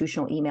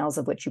institutional emails,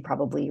 of which you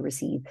probably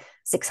receive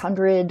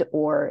 600,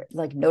 or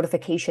like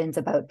notifications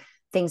about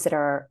things that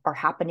are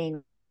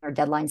happening, or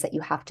deadlines that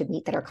you have to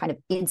meet that are kind of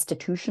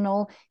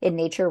institutional in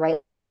nature, right?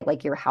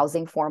 Like your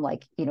housing form,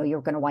 like you're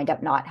going to wind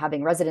up not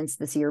having residence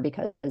this year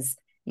because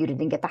you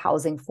didn't get the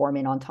housing form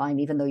in on time,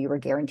 even though you were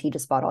guaranteed a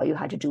spot. All you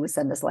had to do was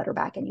send this letter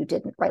back and you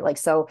didn't, right? Like,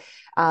 so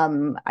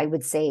I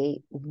would say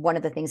one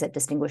of the things that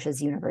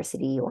distinguishes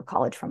university or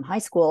college from high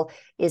school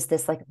is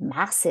this like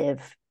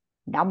massive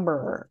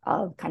number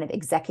of kind of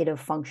executive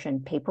function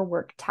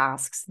paperwork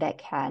tasks that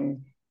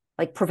can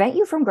like prevent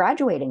you from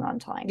graduating on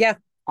time. Yeah.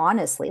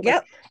 Honestly, Yeah.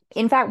 like,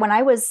 in fact, when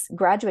I was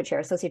graduate chair,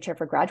 associate chair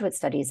for graduate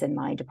studies in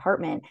my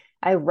department,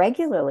 I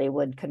regularly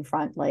would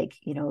confront like,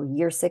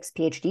 year 6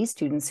 PhD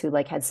students who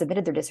like had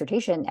submitted their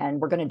dissertation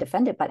and were going to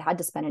defend it, but had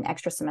to spend an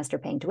extra semester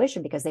paying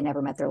tuition because they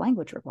never met their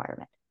language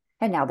requirement.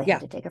 And now they Yeah.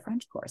 had to take a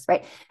French course,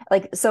 right?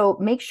 Like, so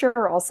make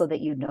sure also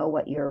that you know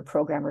what your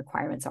program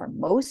requirements are.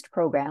 Most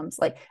programs,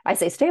 like I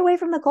say, stay away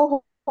from the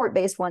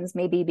cohort-based ones,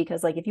 maybe,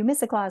 because like if you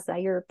miss a class, now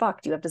you're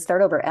fucked. You have to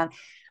start over.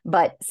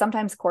 But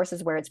sometimes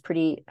courses where it's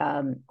pretty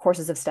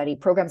courses of study,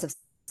 programs of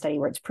study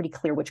where it's pretty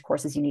clear which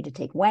courses you need to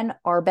take when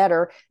are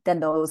better than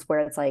those where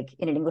it's like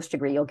in an English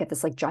degree, you'll get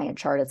this like giant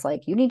chart. It's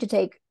like you need to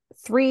take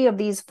 3 of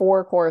these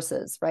 4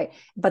 courses, right?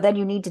 But then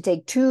you need to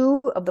take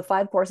 2 of the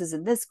 5 courses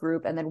in this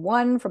group, and then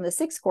 1 from the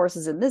 6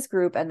 courses in this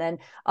group, and then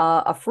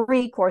a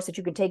free course that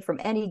you can take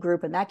from any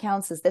group, and that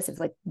counts as this. It's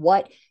like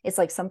what? It's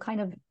like some kind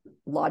of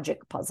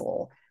logic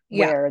puzzle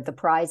where the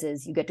prize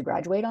is you get to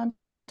graduate on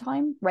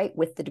time, right,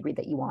 with the degree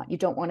that you want. You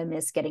don't want to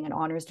miss getting an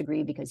honors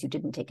degree because you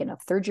didn't take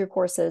enough third year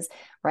courses,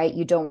 right?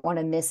 You don't want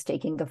to miss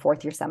taking the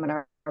 4th year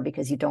seminar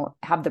because you don't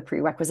have the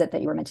prerequisite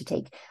that you were meant to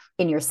take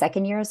in your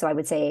 2nd year. So I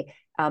would say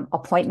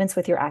appointments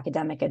with your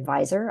academic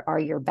advisor are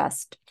your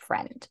best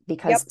friend,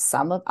 because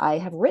I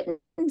have written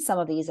some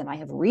of these and I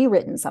have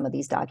rewritten some of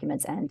these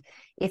documents. And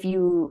if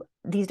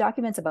these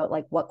documents about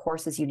like what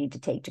courses you need to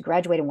take to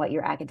graduate and what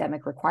your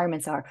academic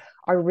requirements are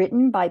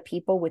written by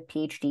people with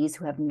PhDs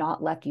who have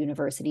not left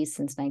universities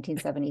since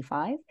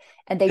 1975.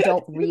 And they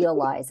don't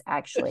realize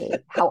actually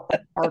how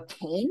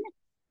arcane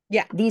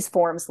these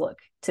forms look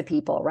to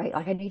people, right?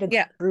 Like I need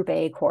a group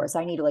A course,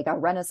 I need like a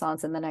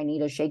Renaissance, and then I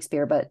need a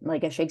Shakespeare, but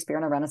like a Shakespeare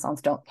and a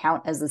Renaissance don't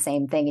count as the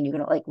same thing. And you're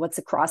gonna like, what's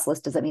a cross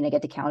list? Does that mean I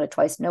get to count it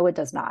twice? No, it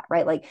does not,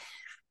 right? Like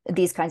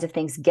these kinds of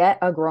things, get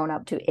a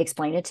grown-up to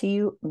explain it to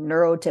you.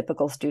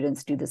 Neurotypical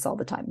students do this all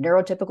the time.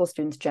 Neurotypical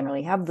students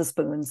generally have the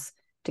spoons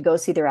to go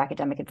see their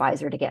academic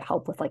advisor to get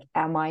help with like,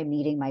 am I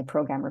meeting my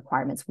program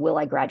requirements? Will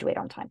I graduate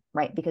on time?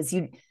 Right? Because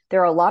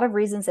there are a lot of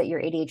reasons that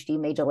your ADHD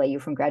may delay you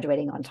from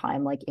graduating on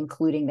time, like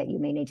including that you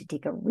may need to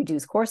take a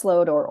reduced course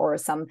load or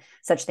some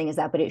such thing as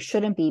that, but it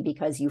shouldn't be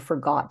because you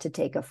forgot to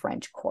take a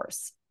French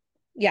course.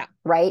 Yeah.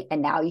 right?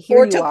 And now here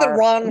Or you took the are,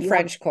 wrong you have,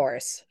 French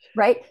course.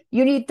 right?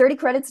 You need 30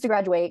 credits to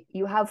graduate.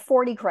 You have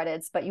 40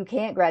 credits, but you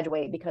can't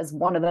graduate because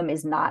one of them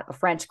is not a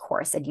French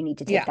course and you need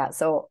to take Yeah. that.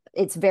 So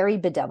it's very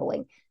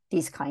bedeviling,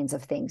 these kinds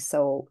of things.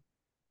 So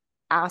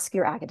ask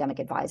your academic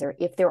advisor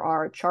if there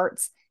are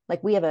charts.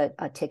 Like we have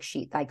a tick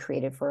sheet I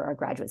created for our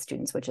graduate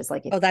students, which is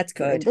like, if Oh, that's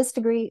you're in good. this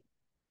degree,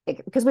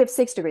 because we have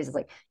 6 degrees. It's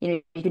like,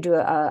 you can do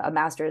a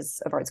master's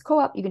of arts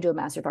co-op, you can do a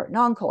master of art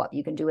non-co-op,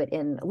 you can do it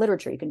in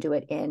literature, you can do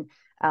it in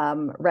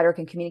rhetoric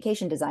and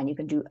communication design, you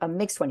can do a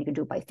mixed one, you can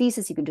do it by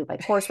thesis, you can do it by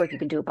coursework, you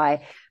can do it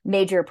by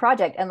major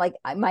project. And like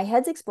my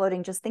head's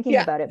exploding just thinking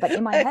Yeah. about it, but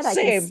in my head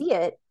Same.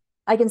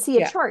 I can see a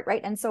Yeah. chart,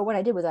 right? And so what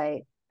I did was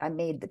I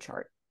made the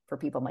chart for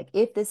people. I'm like,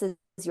 if this is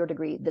your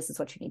degree, this is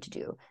what you need to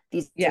do.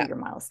 These are Yeah. your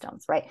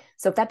milestones, right?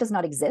 So if that does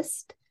not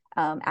exist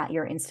at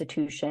your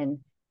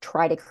institution,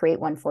 try to create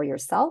one for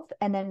yourself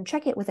and then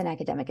check it with an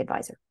academic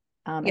advisor.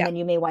 And Yeah. then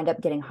you may wind up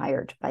getting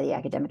hired by the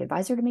academic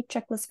advisor to make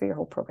checklists for your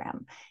whole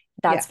program.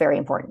 That's Yeah. very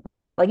important.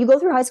 Like you go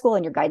through high school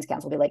and your guidance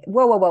counselor will be like,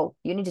 whoa, whoa, whoa,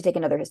 you need to take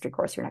another history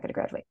course. You're not going to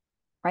graduate,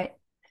 right?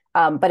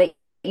 But at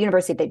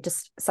university, they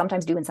just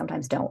sometimes do and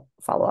sometimes don't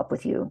follow up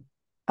with you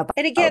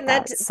And again,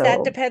 about that that. that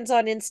So, depends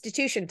on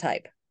institution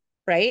type,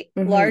 right?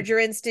 mhm, Larger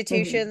mhm.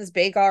 institutions,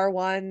 big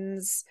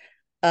R1s,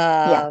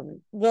 Yeah,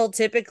 will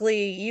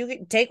typically,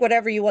 you take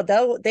whatever you want.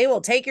 They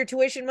will take your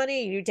tuition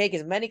money. You take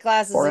as many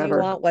classes as you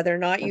forever. want, whether or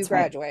not you That's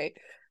right. graduate.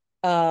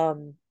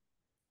 Um,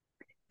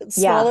 Yeah,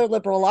 Smaller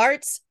liberal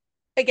arts,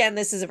 again,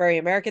 this is a very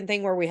American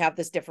thing where we have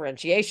this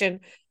differentiation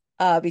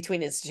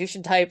between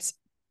institution types.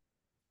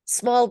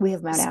 Small we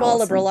have Mount small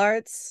liberal Allison.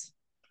 arts.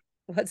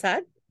 What's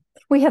that?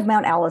 We have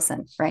Mount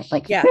Allison, right?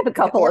 Like we Yeah, have a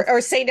couple of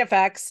or Saint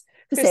FX.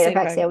 There's state Saint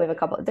effects. FX Yeah, we have a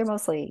couple. They're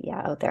mostly,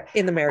 yeah, out there.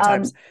 in the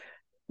Maritimes. Um,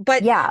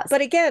 but yeah,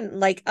 but again,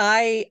 like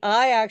I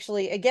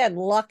actually again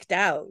lucked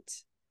out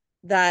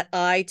that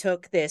I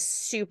took this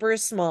super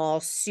small,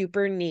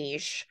 super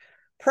niche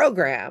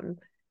program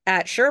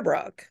at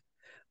Sherbrooke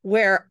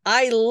where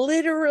I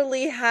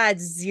literally had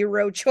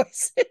zero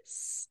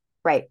choices.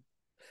 right.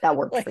 That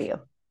worked for Like, you.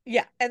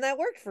 yeah, and that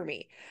worked for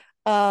me.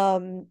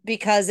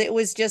 Because it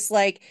was just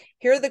like,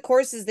 here are the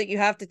courses that you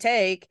have to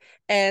take,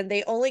 and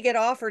they only get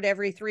offered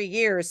every 3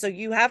 years. So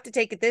you have to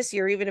take it this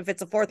year, even if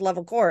it's a fourth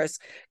level course,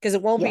 because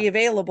it won't Yeah, be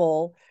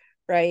available,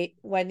 right,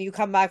 when you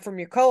come back from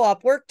your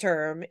co-op work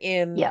term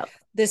in yeah,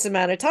 this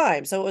amount of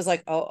time. So it was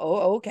like,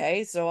 oh,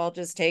 okay. So I'll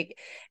just take,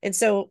 and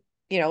so,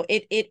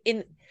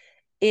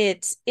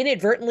 it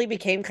inadvertently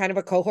became kind of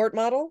a cohort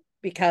model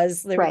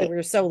because they right.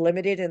 were so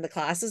limited in the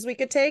classes we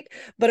could take.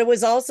 But it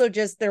was also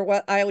just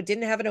I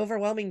didn't have an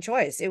overwhelming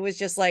choice. It was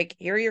just like,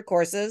 here are your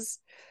courses.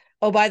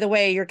 Oh, by the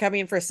way, you're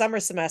coming for summer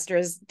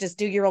semesters. Just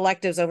do your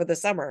electives over the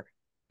summer.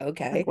 Like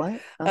Okay.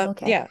 what? Oh,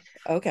 okay. Yeah.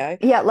 Okay.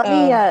 Yeah, let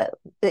me. Uh,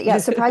 Yeah,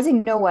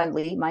 surprising no one,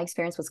 Lee. My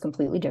experience was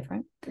completely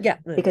different yeah.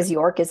 because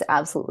York is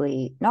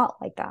absolutely not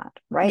like that,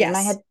 right? And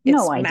I Yes, had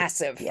no it's idea.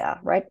 massive. Yeah,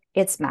 right.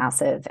 It's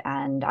massive,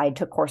 and I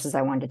took courses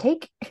I wanted to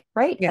take,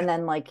 right? Yeah. And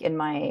then, like in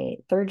my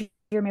third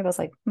year, maybe I was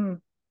like,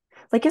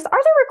 like, are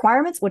there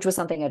requirements? Which was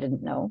something I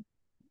didn't know,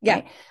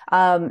 Yeah.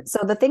 right? So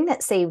the thing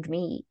that saved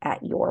me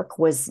at York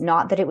was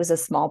not that it was a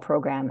small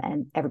program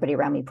and everybody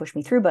around me pushed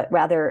me through, but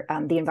rather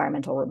the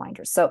environmental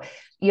reminders. So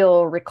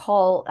you'll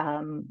recall,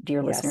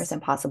 dear listeners, Yes.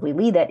 and possibly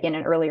Lee, that in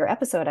an earlier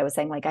episode, I was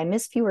saying, like, I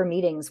miss fewer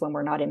meetings when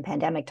we're not in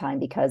pandemic time,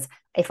 because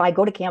if I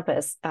go to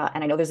campus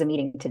and I know there's a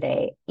meeting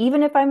today,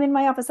 even if I'm in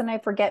my office and I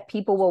forget,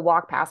 people will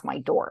walk past my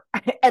door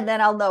and then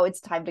I'll know it's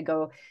time to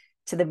go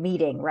to the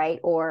meeting, right?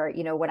 Or,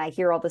 when I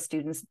hear all the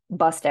students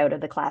bust out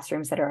of the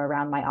classrooms that are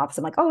around my office,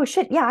 I'm like, oh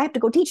shit, yeah, I have to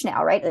go teach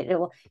now, right?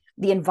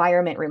 The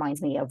environment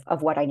reminds me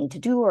of what I need to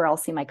do, or I'll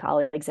see my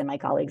colleagues and my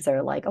colleagues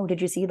are like, oh,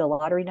 did you see the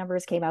lottery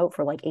numbers came out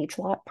for like H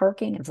lot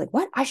parking? And it's like,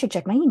 what? I should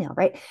check my email,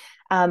 right?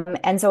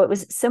 And so it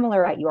was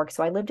similar at York.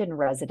 So I lived in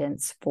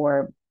residence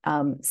for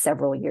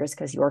several years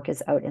because York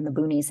is out in the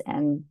boonies,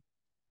 and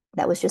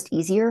that was just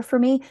easier for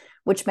me,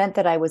 which meant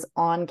that I was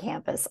on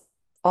campus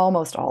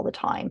almost all the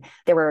time.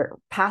 There were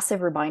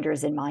passive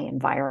reminders in my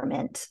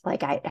environment.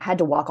 Like I had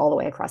to walk all the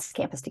way across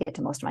campus to get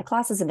to most of my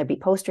classes, and there'd be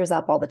posters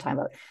up all the time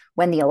about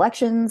when the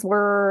elections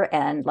were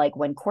and like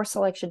when course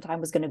selection time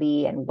was going to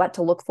be and what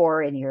to look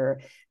for in your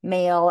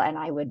mail. And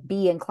I would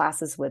be in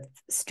classes with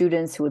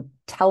students who would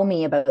tell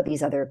me about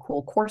these other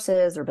cool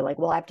courses, or be like,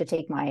 well, I have to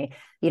take my,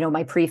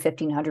 my pre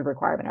 1500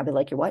 requirement. I'll be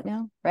like, you're what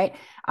now? Right.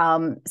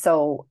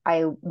 So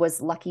I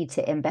was lucky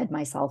to embed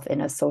myself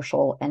in a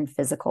social and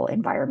physical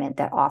environment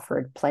that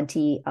offered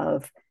plenty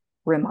of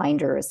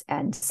reminders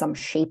and some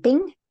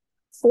shaping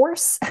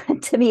force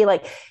to me.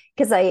 Like,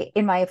 because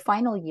in my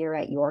final year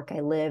at York, I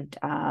lived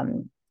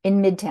in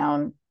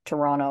Midtown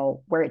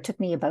Toronto, where it took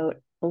me about,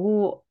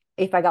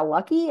 if I got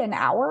lucky, an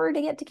hour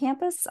to get to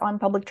campus on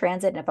public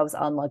transit. And if I was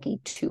unlucky,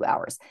 2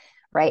 hours.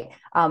 Right.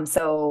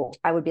 So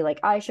I would be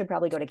like, I should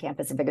probably go to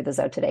campus and figure this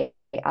out today.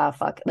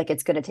 Fuck, like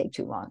it's going to take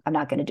too long. I'm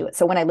not going to do it.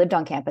 So when I lived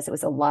on campus, it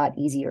was a lot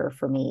easier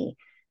for me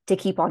to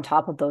keep on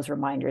top of those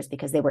reminders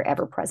because they were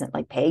ever present,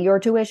 like pay your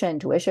tuition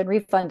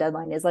refund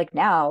deadline is like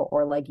now,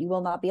 or like you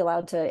will not be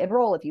allowed to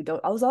enroll if you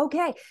don't. I was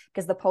okay,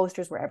 because the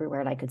posters were everywhere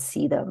and I could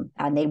see them,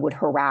 and they would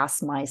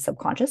harass my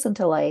subconscious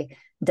until I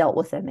dealt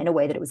with them in a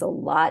way that it was a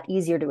lot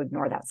easier to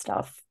ignore that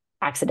stuff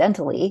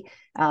accidentally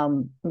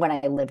when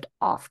I lived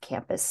off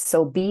campus.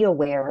 So be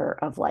aware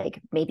of,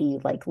 like, maybe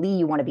like Lee,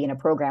 you want to be in a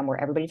program where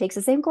everybody takes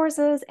the same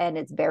courses and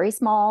it's very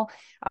small.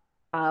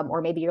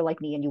 Or maybe you're like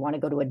me and you want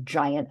to go to a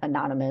giant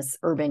anonymous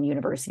urban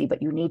university,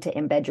 but you need to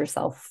embed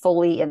yourself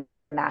fully in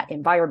that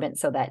environment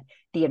so that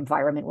the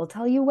environment will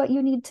tell you what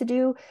you need to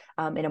do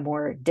in a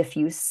more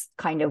diffuse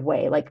kind of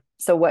way. Like,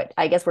 so what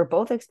I guess we're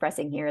both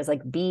expressing here is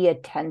like, be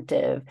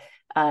attentive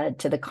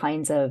to the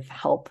kinds of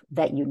help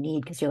that you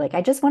need, because you're like,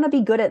 I just want to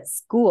be good at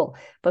school,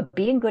 but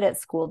being good at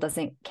school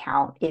doesn't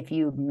count if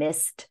you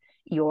missed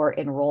your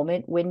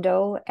enrollment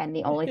window and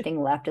the only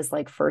thing left is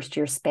like first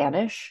year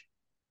Spanish.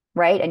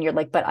 Right. And you're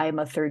like, but I'm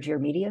a third year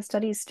media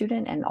studies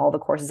student and all the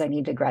courses I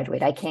need to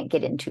graduate, I can't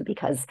get into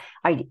because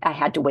I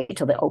had to wait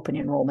till the open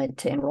enrollment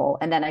to enroll.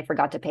 And then I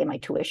forgot to pay my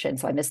tuition.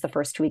 So I missed the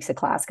first 2 weeks of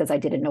class because I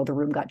didn't know the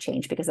room got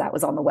changed because that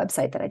was on the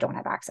website that I don't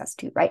have access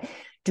to. Right.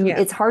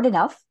 It's hard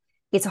enough.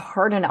 It's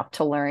hard enough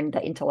to learn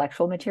the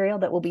intellectual material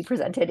that will be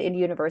presented in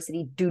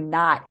university. Do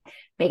not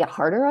make it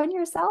harder on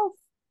yourself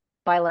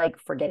by like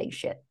forgetting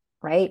shit.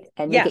 Right.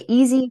 And make it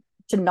easy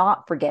to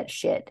not forget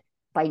shit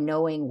by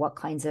knowing what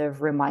kinds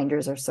of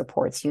reminders or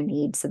supports you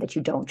need so that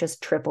you don't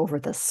just trip over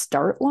the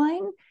start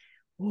line.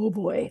 Oh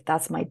boy,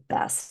 that's my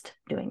best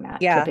doing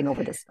that. Tripping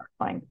over the start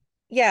line.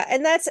 Yeah.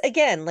 And that's,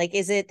 again, like,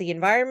 is it the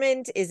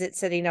environment? Is it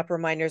setting up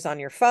reminders on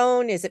your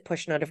phone? Is it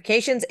push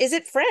notifications? Is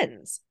it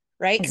friends?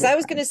 Right. Because I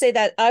was going to say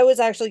that, I was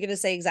actually going to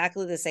say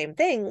exactly the same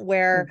thing,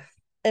 where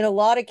in a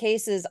lot of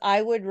cases,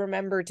 I would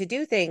remember to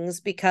do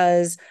things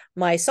because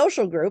my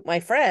social group,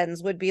 my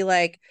friends would be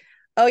like,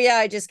 oh yeah,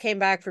 I just came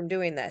back from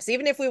doing this.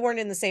 Even if we weren't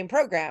in the same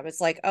program, it's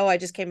like, oh, I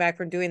just came back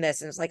from doing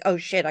this. And it's like, oh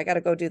shit, I got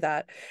to go do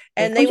that.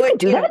 And they would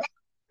do that.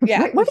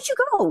 Yeah. Where did you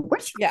go? Where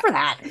did you go for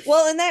that?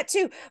 Well, and that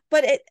too.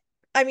 But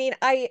I mean,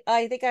 I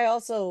think I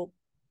also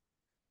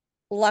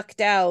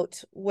lucked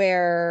out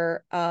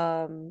where,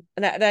 and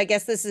I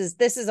guess this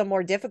is a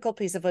more difficult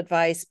piece of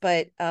advice,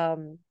 but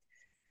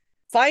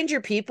find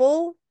your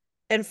people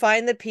and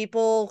find the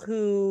people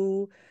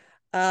who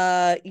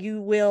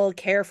you will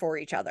care for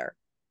each other.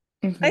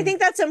 I think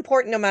that's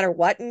important no matter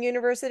what in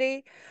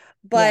university.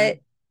 But,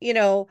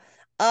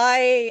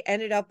 I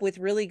ended up with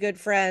really good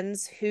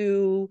friends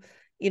who,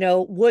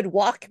 would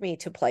walk me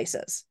to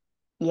places.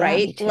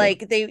 Right.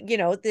 Like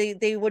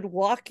they would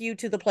walk you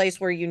to the place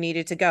where you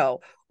needed to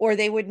go, or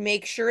they would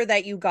make sure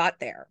that you got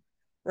there.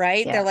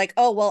 Right. They're like,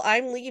 oh, well,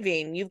 I'm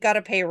leaving. You've got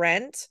to pay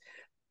rent.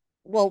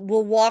 Well,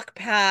 we'll walk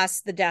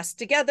past the desk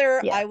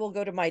together. I will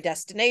go to my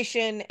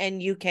destination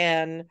and you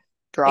can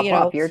drop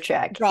off your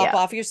check, drop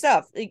off your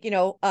stuff.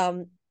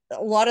 A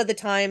lot of the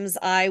times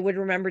I would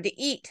remember to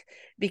eat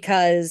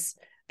because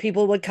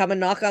people would come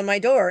and knock on my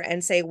door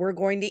and say, we're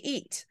going to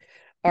eat.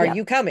 Are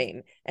you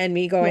coming? And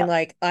me going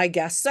like, I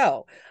guess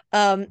so.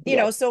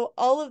 So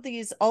all of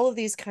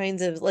these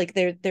kinds of, like,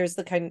 there's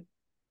the kind,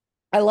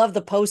 I love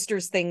the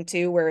posters thing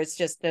too, where it's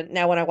just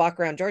now when I walk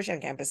around Georgetown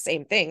campus,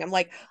 same thing. I'm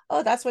like,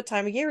 oh, that's what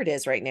time of year it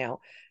is right now.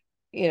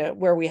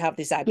 Where we have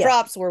these ad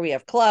drops, where we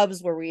have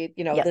clubs, where we,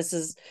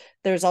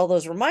 there's all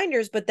those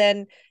reminders, but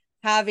then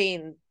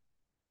having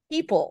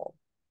people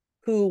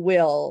who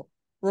will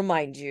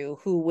remind you,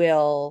 who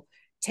will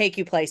take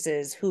you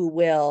places, who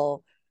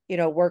will,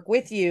 work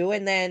with you.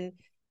 And then,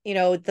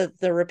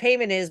 the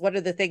repayment is, what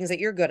are the things that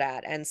you're good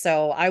at? And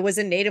so I was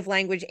a native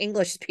language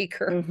English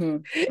speaker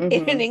in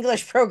an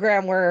English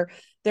program where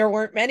there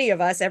weren't many of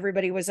us.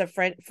 Everybody was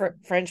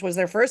French was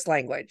their first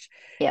language.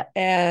 Yeah.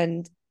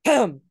 And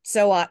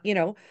so,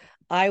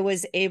 I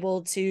was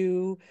able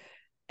to,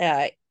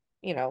 it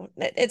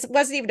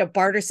wasn't even a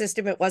barter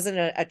system. It wasn't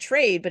a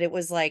trade, but it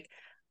was like,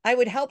 I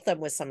would help them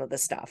with some of the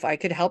stuff. I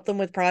could help them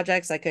with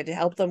projects. I could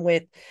help them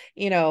with,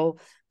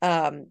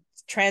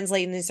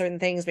 translating these certain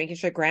things, making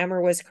sure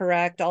grammar was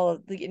correct. All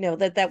of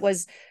the, that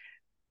was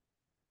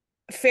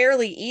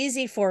fairly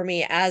easy for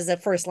me as a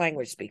first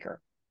language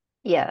speaker.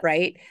 Yeah.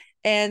 Right.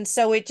 And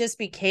so it just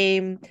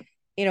became,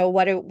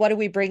 what do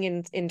we bring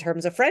in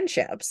terms of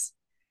friendships,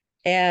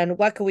 and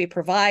what can we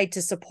provide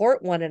to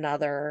support one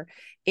another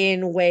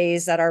in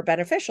ways that are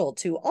beneficial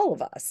to all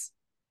of us.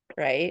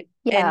 Right.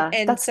 Yeah.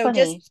 And that's so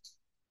funny. Just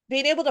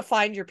being able to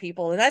find your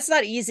people, and that's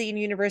not easy in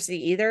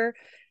university either.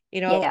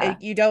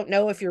 You don't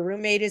know if your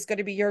roommate is going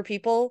to be your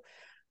people.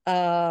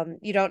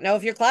 You don't know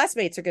if your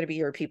classmates are going to be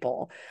your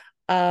people.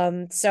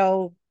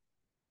 So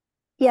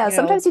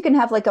sometimes you can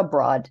have like a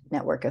broad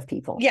network of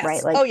people,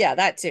 right? Like, oh yeah,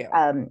 that too.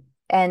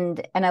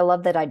 And I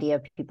love that idea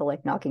of people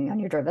like knocking on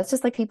your door. That's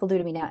just like people do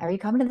to me now. Are you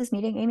coming to this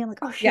meeting, Amy? I'm like,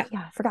 oh shit,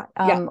 yeah I forgot.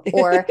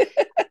 Or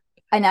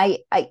And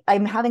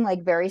I'm having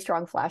like very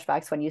strong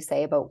flashbacks when you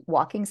say about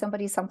walking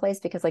somebody someplace,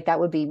 because like that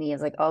would be me.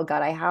 It's like, oh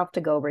God, I have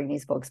to go bring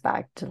these books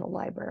back to the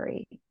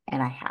library.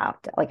 And I have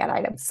to, like, and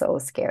I'm so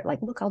scared.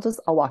 Like, look,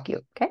 I'll walk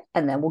you. Okay.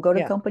 And then we'll go to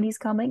Yeah. Companies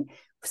Coming.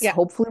 So Yeah.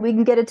 hopefully we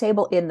can get a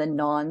table in the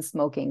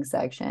non-smoking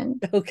section.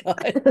 Oh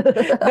God.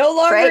 No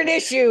longer Right. an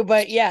issue,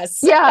 but yes.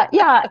 Yeah,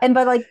 yeah. And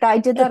but like I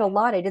did that a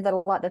lot. I did that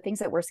a lot. The things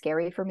that were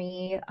scary for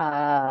me,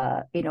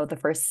 the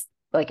first,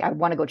 like, I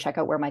want to go check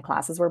out where my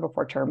classes were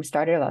before term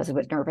started. I was a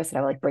bit nervous, and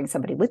I would like bring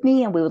somebody with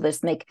me, and we would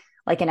just make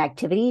like an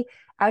activity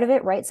out of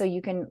it, right? So you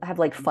can have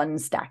like fun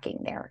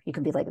stacking there. You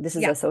can be like, this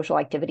is Yeah. a social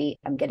activity.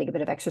 I'm getting a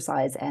bit of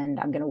exercise, and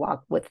I'm gonna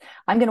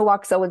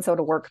walk so and so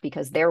to work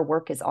because their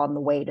work is on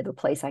the way to the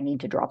place I need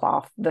to drop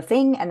off the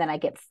thing. And then I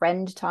get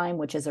friend time,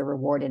 which is a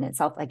reward in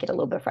itself. I get a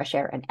little bit of fresh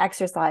air and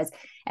exercise.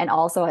 And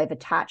also I've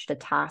attached a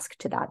task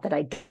to that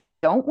I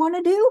don't want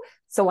to do.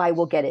 So I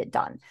will get it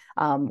done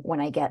when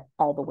I get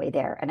all the way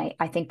there. And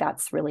I think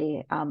that's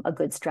really a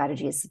good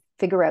strategy, is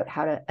figure out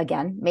how to,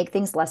 again, make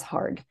things less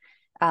hard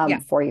Yeah.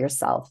 for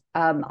yourself.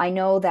 I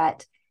know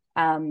that,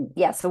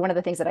 so one of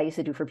the things that I used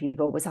to do for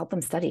people was help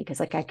them study, because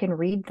like I can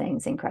read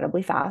things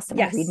incredibly fast,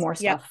 and I read Yes. more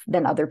Yeah. stuff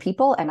than other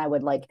people. And I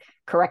would like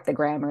correct the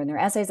grammar in their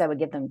essays. I would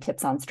give them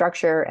tips on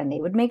structure, and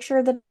they would make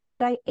sure that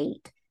I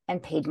ate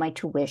and paid my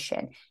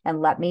tuition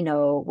and let me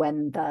know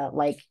when the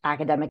like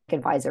academic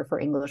advisor for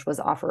English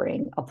was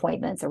offering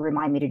appointments or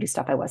remind me to do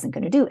stuff I wasn't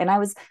going to do. And I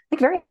was like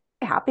very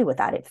happy with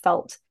that.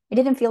 It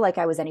didn't feel like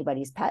I was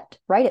anybody's pet,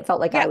 right? It felt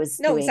like I Yeah.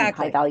 was No, doing high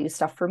exactly. value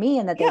stuff for me,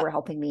 and that they Yeah. were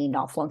helping me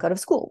not flunk out of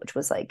school, which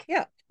was like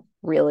Yeah.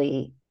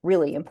 really,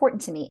 really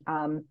important to me.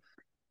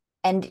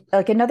 And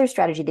like another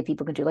strategy that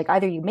people can do, like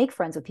either you make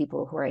friends with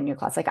people who are in your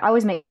class. Like I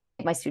always make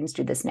my students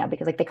do this now,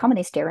 because like they come and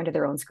they stare into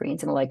their own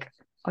screens and they're like,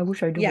 I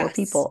wish I knew more Yes.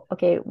 people.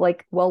 Okay,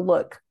 like, well,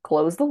 look,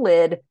 close the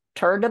lid,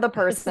 turn to the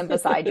person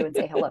beside you and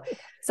say hello.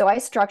 So I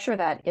structure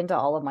that into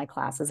all of my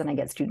classes, and I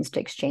get students to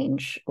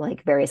exchange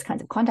like various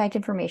kinds of contact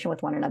information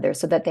with one another,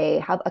 so that they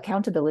have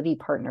accountability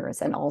partners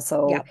and Yeah.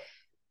 also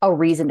a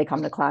reason to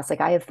come to class.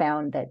 Like I have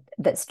found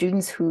that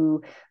students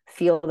who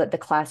feel that the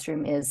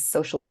classroom is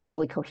socially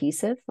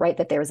cohesive, right?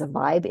 That there's a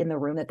vibe in the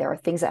room, that there are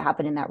things that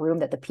happen in that room,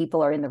 that the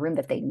people are in the room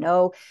that they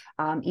know,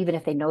 even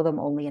if they know them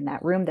only in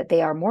that room, that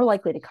they are more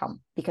likely to come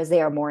because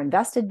they are more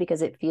invested,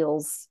 because it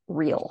feels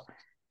real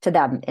to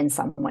them in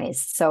some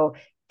ways. So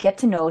get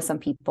to know some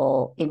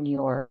people in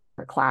your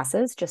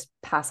classes just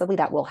passively.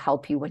 That will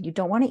help you when you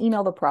don't want to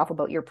email the prof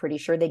about you're pretty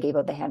sure they gave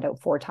out the handout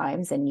 4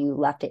 times and you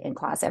left it in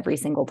class every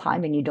single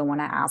time, and you don't want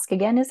to ask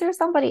again. Is there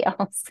somebody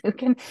else who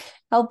can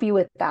help you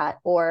with that?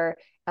 Or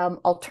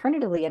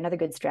alternatively, another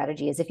good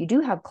strategy is if you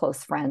do have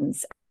close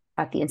friends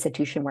at the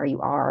institution where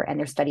you are and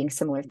they're studying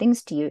similar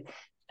things to you,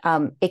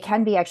 it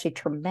can be actually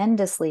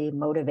tremendously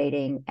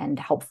motivating and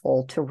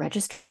helpful to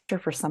register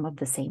for some of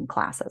the same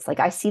classes. Like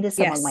I see this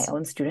among my Yes.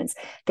 own students.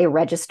 They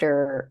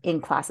register in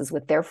classes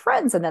with their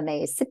friends, and then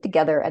they sit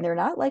together, and they're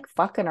not like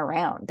fucking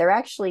around. They're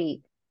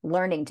actually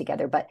learning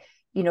together. But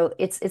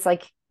it's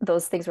like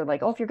those things where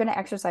like, oh, if you're going to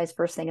exercise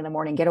first thing in the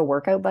morning, get a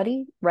workout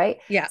buddy, right?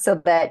 Yeah. So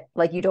that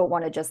like you don't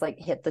want to just like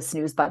hit the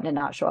snooze button and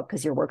not show up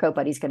because your workout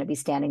buddy's going to be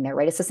standing there,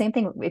 right? It's the same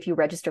thing if you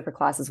register for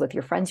classes with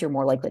your friends, you're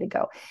more likely to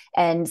go.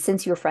 And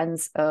since your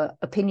friend's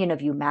opinion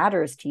of you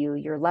matters to you,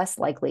 you're less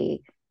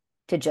likely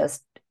to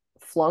just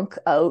flunk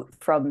out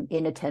from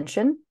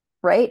inattention,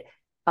 right?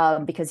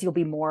 Because you'll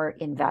be more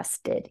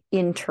interested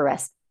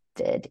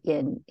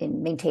in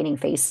maintaining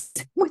face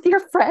with your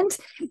friend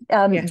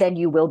Yeah. than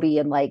you will be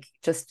in like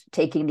just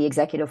taking the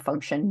executive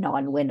function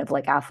non-win of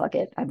like, fuck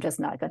it, I'm just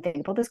not going to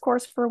think about this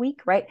course for a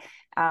week, right?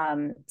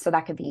 So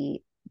that could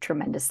be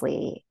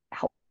tremendously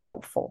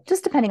helpful,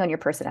 just depending on your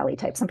personality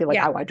type. Some people are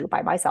like, Yeah. I want to do it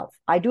by myself.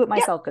 I do it Yeah.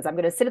 myself because I'm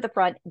going to sit at the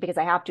front because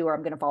I have to, or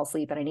I'm going to fall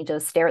asleep and I need to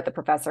stare at the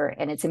professor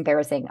and it's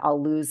embarrassing.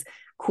 I'll lose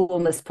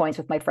coolness points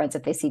with my friends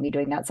if they see me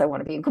doing that. So I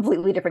want to be in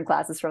completely different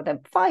classes from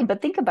them. Fine.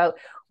 But think about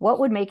what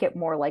would make it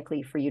more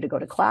likely for you to go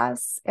to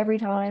class every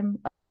time.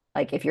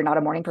 Like if you're not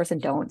a morning person,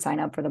 don't sign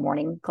up for the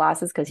morning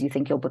classes because you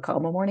think you'll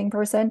become a morning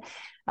person.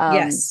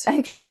 Yes.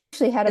 I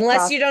actually had a Unless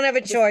prof you don't have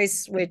a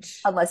choice, which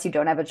unless you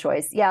don't have a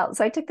choice. Yeah.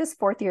 So I took this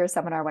 4th year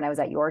seminar when I was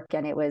at York,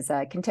 and it was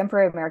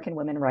contemporary American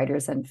women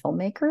writers and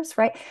filmmakers,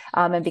 right?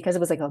 And because it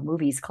was like a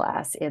movies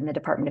class in the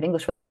Department of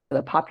English with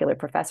a popular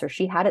professor,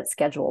 she had it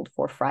scheduled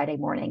for Friday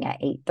morning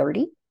at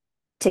 8:30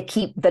 to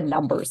keep the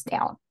numbers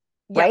down.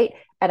 yeah. Right.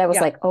 And I was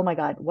Yeah. like, oh my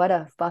God, what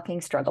a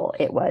fucking struggle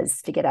it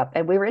was to get up.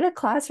 And we were in a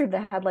classroom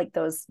that had like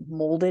those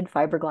molded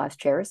fiberglass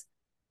chairs,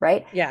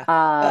 right? Yeah.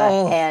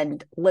 Oh,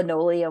 And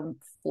linoleum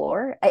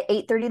floor. At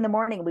 8:30 in the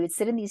morning, we would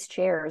sit in these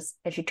chairs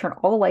and she'd turn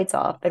all the lights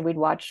off and we'd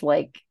watch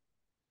like,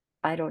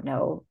 I don't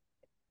know,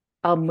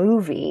 a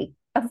movie,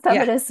 a yeah.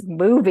 feminist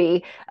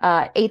movie,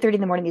 8:30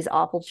 in the morning, these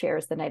awful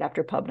chairs the night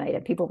after pub night,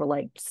 and people were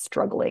like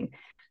struggling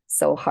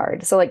so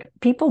hard. So like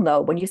people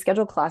know when you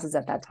schedule classes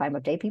at that time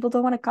of day, people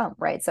don't want to come,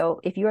 right? So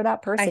if you're that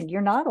I person,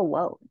 you're not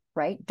alone,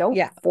 right? Don't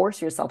yeah.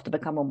 force yourself to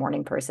become a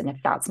morning person if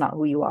that's not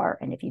who you are.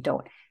 And if you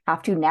don't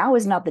have to, now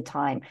is not the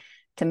time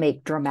to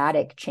make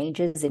dramatic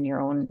changes in your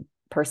own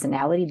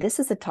personality, this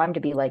is a time to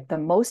be like, the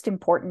most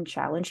important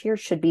challenge here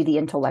should be the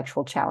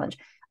intellectual challenge.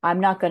 I'm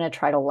not going to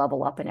try to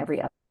level up in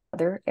every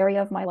other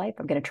area of my life.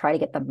 I'm going to try to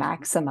get the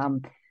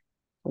maximum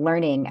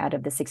learning out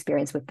of this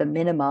experience with the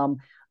minimum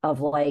of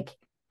like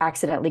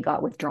accidentally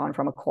got withdrawn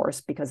from a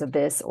course because of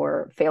this,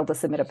 or failed to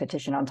submit a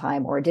petition on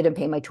time, or didn't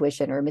pay my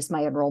tuition, or missed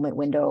my enrollment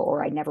window,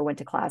 or I never went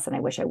to class and I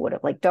wish I would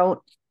have. Like,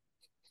 don't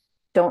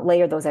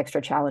layer those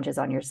extra challenges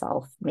on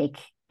yourself. Make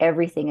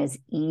everything as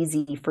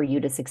easy for you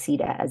to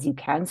succeed at as you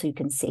can, so you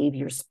can save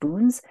your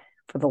spoons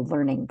for the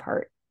learning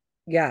part.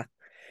 Yeah.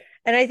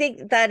 And I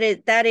think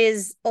that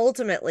is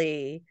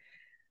ultimately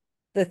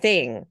the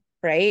thing,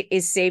 right?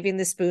 Is saving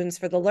the spoons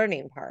for the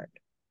learning part.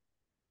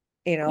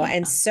 Yeah.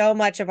 And so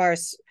much of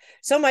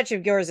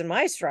yours and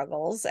my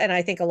struggles, and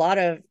I think a lot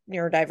of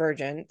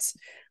neurodivergent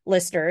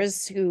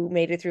listeners who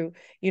made it through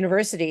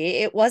university,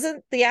 it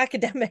wasn't the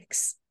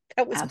academics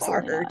that was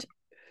Absolutely hard,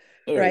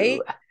 not. right?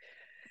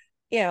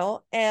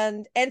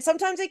 And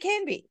sometimes it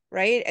can be,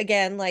 right?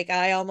 Again, like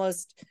I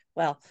almost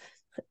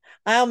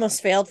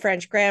failed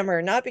French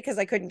grammar, not because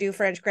I couldn't do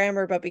French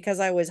grammar, but because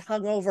I was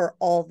hungover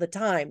all the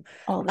time,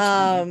 All the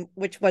time. Yeah.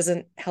 which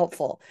wasn't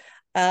helpful.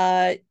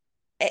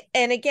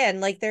 And again,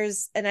 like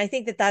and I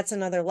think that that's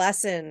another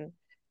lesson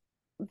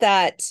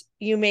that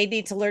you may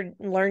need to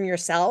learn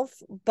yourself,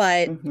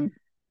 but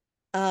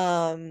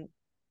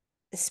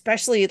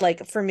especially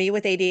like for me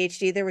with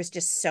ADHD, there was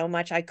just so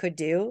much I could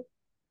do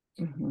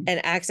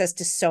and access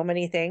to so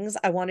many things.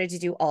 I wanted to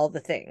do all the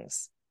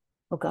things.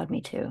 Oh God,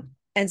 me too.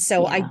 And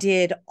so I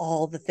did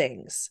all the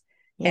things.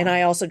 And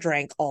I also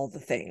drank all the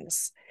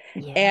things.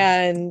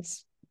 And,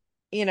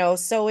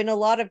 so in a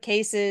lot of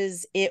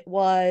cases, it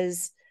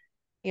was,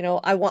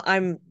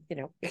 I'm,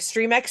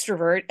 extreme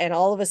extrovert. And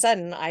all of a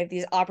sudden I have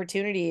these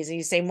opportunities, and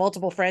you say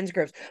multiple friends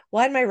groups.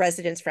 Well, I had my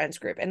residence friends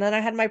group, and then I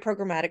had my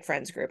programmatic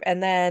friends group.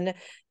 And then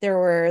there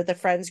were the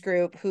friends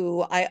group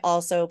who I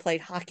also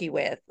played hockey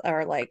with,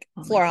 or like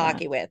floor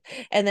hockey with.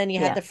 And then you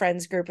had the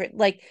friends group,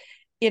 like,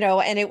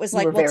 and it was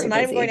like, well,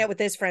 tonight busy. I'm going out with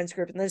this friends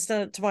group, and this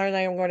tomorrow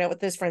night I'm going out with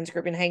this friends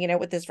group and hanging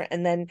out with this friend.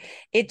 And then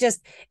it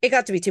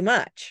got to be too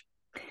much,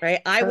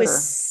 right? Sure. I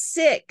was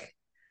sick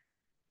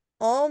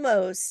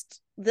almost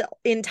the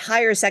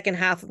entire second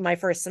half of my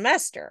first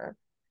semester,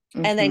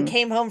 and then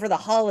came home for the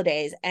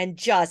holidays and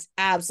just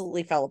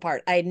absolutely fell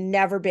apart. I had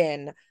never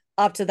been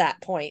up to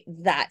that point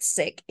that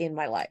sick in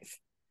my life.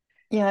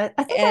 Yeah,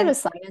 I think I had a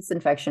sinus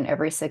infection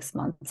every 6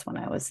 months when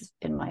I was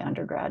in my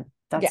undergrad.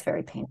 That's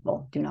very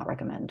painful. Do not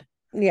recommend.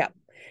 Yeah.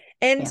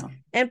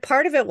 And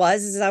part of it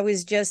is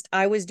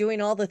I was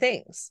doing all the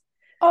things.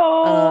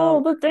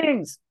 All the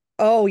things.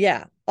 Oh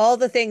yeah. All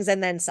the things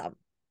and then some.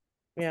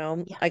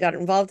 I got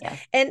involved. Yeah.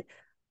 And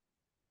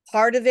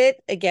part of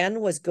it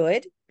again was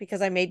good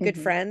because I made good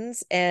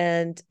friends,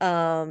 and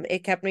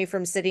it kept me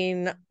from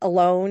sitting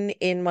alone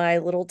in my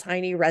little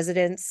tiny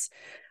residence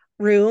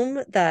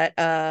room that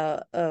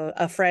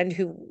a friend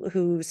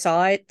who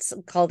saw it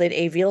called it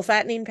a veal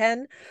fattening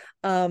pen.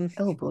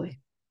 Oh boy.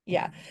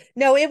 Yeah.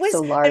 No, it was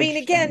so large. I mean,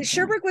 again,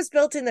 Sherbrooke was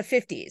built in the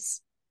 50s,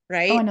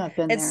 right? Oh, I know, I've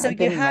been there. So I've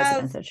been in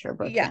residence at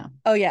Sherbrooke. Yeah.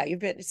 Oh yeah, you've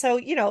been. So,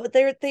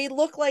 they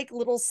look like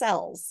little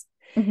cells.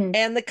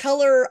 And the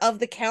color of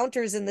the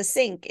counters in the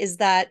sink is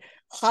that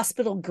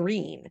hospital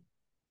green.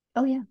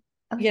 Oh yeah.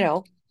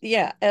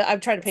 Yeah. I'm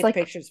trying to paint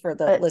pictures for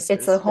the listeners.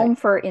 It's a home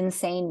for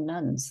insane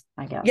nuns,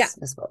 I guess. Yeah.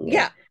 Is what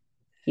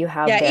you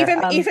have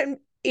there.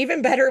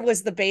 Even better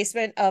was the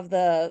basement of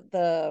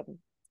it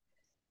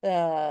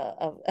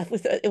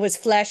was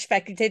Flèche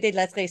Faculté des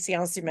Lettres et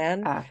Sciences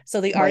Humaines.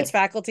 So the arts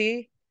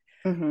faculty.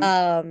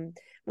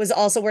 Was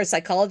also where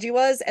psychology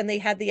was, and they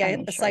had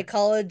the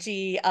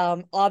psychology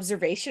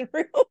observation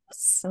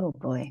rooms. Oh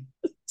boy.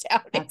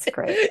 That's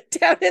great.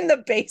 Down in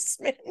the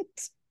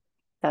basement.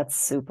 That's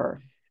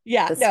super.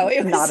 Yeah. That's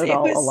not at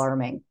all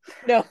alarming.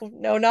 No,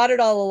 not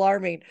at all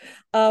alarming.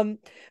 But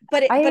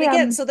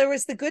again, so there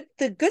was the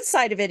good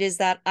side of it is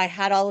that I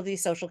had all of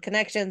these social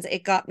connections.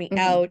 It got me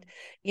out.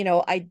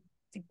 I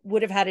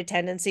would have had a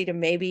tendency to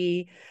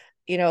maybe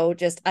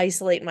just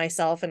isolate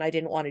myself, and I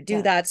didn't want to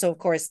do that. So of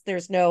course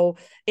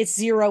it's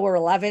 0 or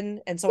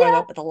 11. And so I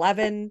went with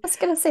 11. I was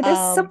going to say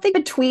there's something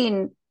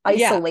between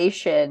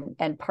isolation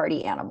and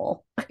party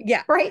animal.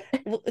 Yeah. Right.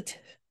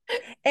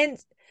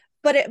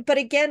 But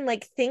again,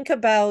 like think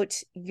about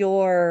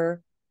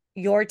your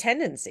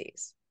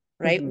tendencies,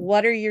 right?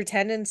 What are your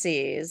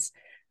tendencies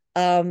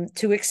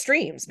to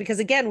extremes? Because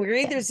again, we're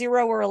either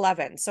 0 or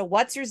 11. So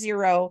what's your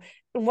 0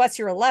 and what's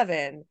your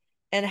 11?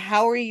 And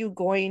how are you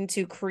going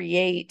to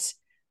create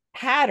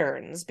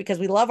patterns? Because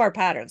we love our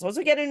patterns. Once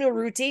we get into a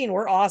routine,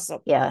 we're awesome.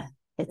 Yeah,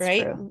 it's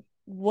true.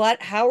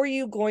 How are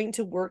you going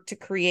to work to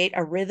create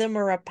a rhythm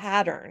or a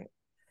pattern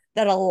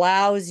that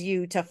allows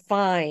you to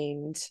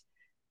find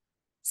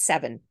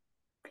 7?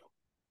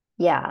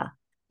 Yeah.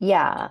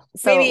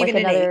 So maybe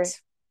even another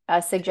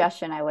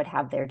suggestion I would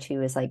have there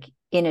too is like,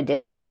 in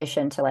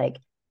addition to like,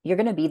 you're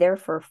going to be there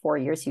for 4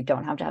 years. You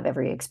don't have to have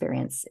every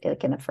experience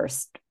like in the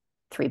first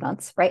 3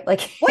 months, right?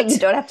 Like you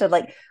don't have to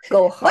like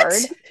go hard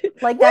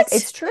like that.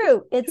 It's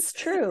true.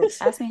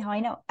 Ask me how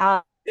I know.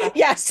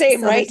 Yeah,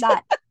 same, So there's right?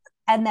 that.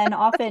 And then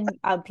often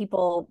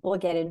people will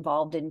get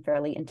involved in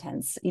fairly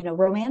intense,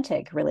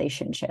 romantic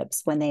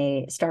relationships when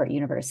they start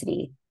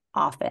university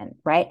often,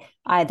 right?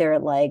 Either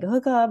like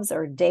hookups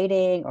or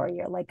dating, or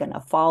you're like going to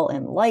fall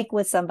in like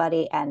with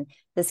somebody. And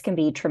this can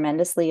be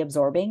tremendously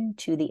absorbing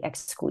to the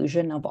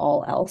exclusion of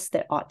all else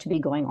that ought to be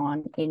going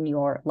on in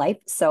your life.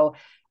 So,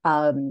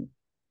 um,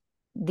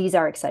 these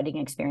are exciting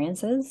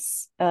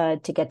experiences to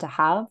get to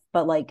have,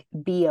 but like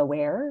be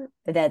aware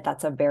that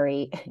that's a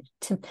very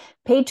to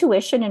pay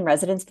tuition and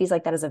residence fees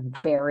like that is a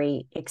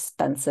very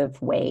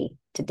expensive way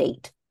to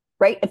date,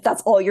 right? If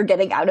that's all you're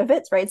getting out of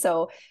it, right?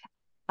 So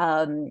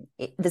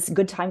this is a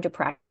good time to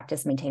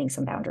practice maintaining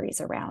some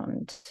boundaries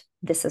around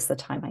this is the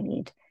time I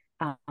need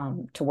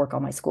to work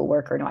on my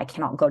schoolwork, or no, I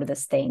cannot go to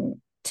this thing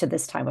to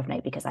this time of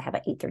night because I have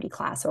an 8:30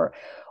 class or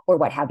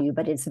what have you.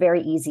 But it's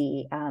very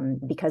easy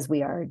because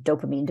we are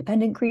dopamine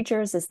dependent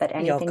creatures, is that Oh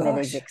anything that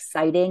is gosh.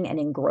 exciting and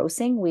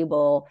engrossing, we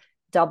will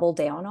double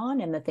down on,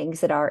 and the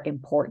things that are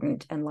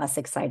important and less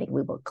exciting,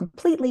 we will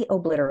completely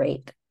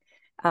obliterate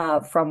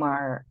from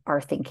our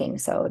thinking.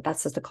 So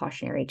that's just a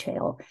cautionary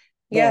tale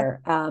Yeah.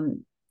 there.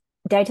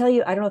 Did I tell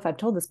you? I don't know if I've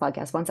told this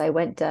podcast. Once I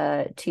went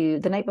to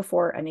the night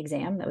before an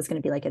exam that was going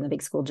to be like in the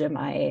big school gym.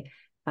 I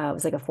it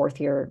was like a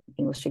fourth year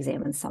English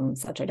exam and some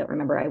such. I don't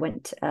remember. I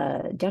went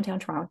downtown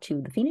Toronto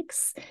to the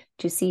Phoenix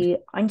to see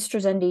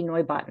Einstürzende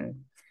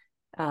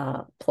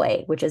Neubauten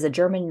play, which is a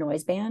German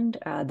noise band.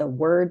 The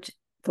words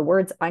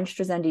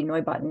Einstürzende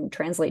Neubauten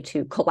translate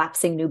to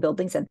collapsing new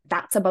buildings, and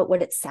that's about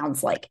what it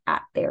sounds like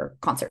at their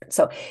concert.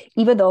 So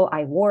even though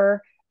I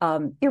wore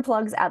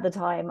earplugs at the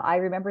time, I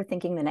remember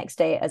thinking the next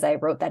day as I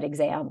wrote that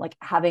exam, like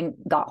having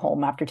got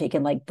home after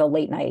taking like the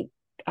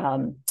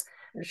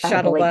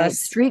Shuttle late night bus.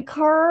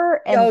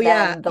 streetcar Oh and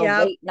yeah. then the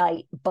Yep. late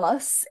night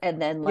bus,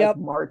 and then like Yep.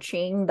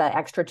 marching the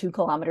extra 2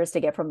 kilometers to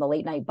get from the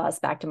late night bus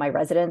back to my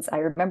residence. I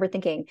remember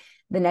thinking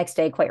the next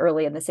day, quite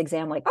early in this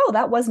exam, like, oh,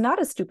 that was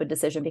not a stupid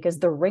decision, because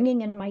the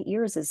ringing in my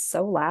ears is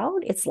so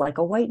loud. It's like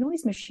a white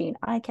noise machine.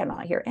 I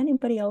cannot hear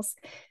anybody else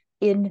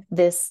in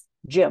this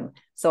gym.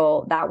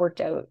 So that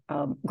worked out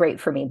great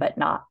for me, but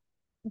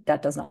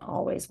that does not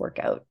always work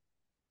out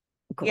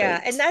Yeah,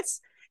 great.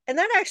 and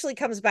that actually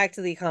comes back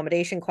to the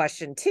accommodation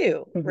question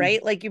too, Mm-hmm.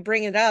 right? Like you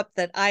bring it up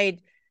that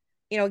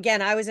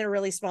again, I was in a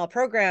really small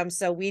program,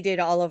 so we did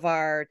all of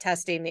our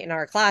testing in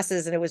our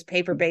classes and it was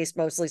paper-based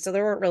mostly, so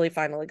there weren't really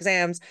final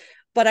exams.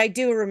 But I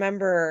do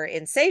remember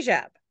in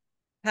CEGEP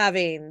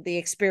having the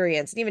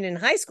experience, and even in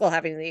high school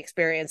having the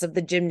experience of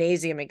the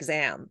gymnasium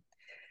exam.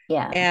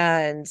 Yeah.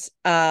 And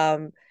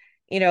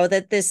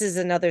that this is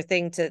another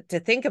thing to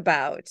think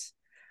about.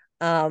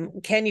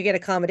 Can you get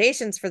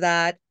accommodations for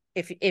that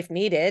if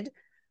needed,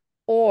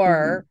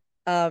 Mm-hmm.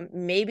 or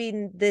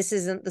maybe this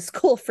isn't the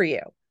school for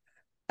you,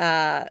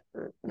 uh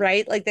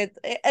right, like that.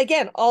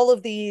 Again, all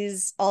of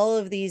these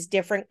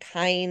different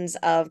kinds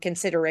of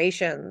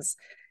considerations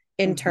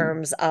in Mm-hmm.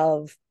 terms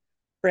of,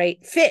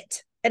 right,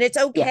 fit. And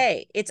Yeah,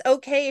 it's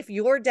okay if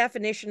your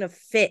definition of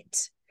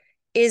fit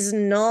is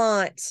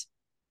not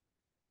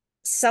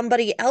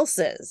somebody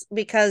else's,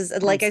 because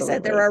like I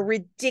said, there absolutely. are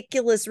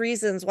ridiculous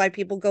reasons why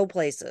people go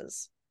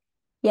places.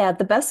 Yeah,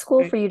 the best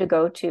school Right. for you to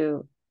go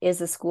to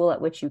is a school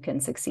at which you can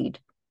succeed,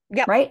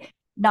 Yep. right?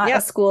 Not a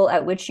Yep. school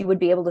at which you would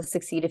be able to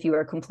succeed if you were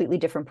a completely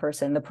different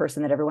person, the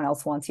person that everyone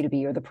else wants you to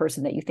be, or the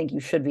person that you think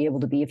you should be able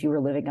to be if you were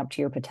living up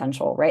to your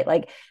potential, right?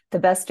 Like the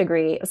best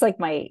degree, it's like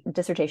my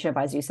dissertation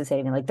advisor used to say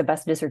to me, like the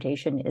best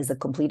dissertation is a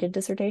completed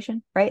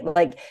dissertation, right?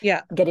 Like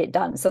Yeah. get it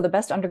done. So the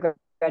best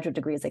undergraduate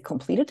degree is a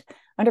completed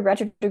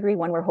undergraduate degree,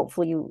 one where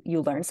hopefully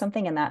you learn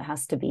something, and that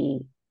has to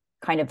be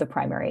kind of the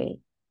primary Yep.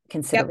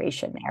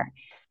 consideration there.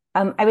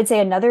 I would say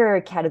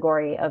another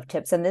category of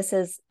tips, and this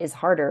is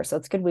harder, so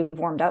it's good we've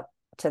warmed up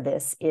to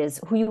this, is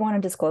who you want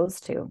to disclose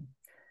to,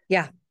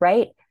 Yeah.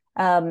 right?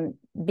 Um,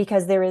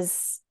 because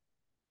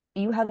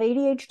you have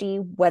ADHD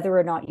whether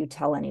or not you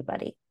tell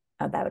anybody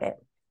about it,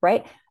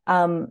 right?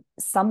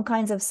 Some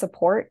kinds of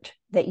support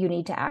that you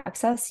need to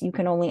access, you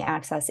can only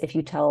access if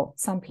you tell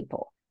some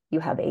people you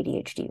have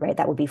ADHD, right?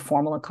 That would be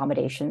formal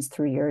accommodations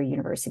through your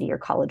university or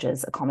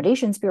college's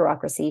accommodations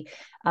bureaucracy.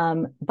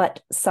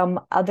 But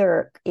some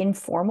other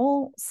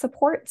informal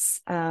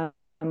supports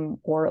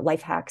or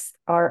life hacks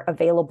are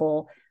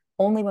available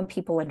only when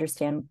people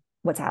understand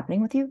what's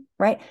happening with you,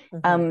 right?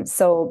 Mm-hmm.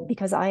 So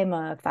because I am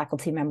a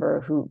faculty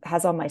member who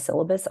has on my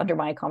syllabus under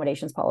my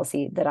accommodations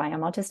policy that I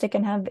am autistic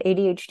and have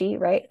ADHD,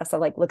 right? So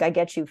like, look, I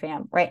get you,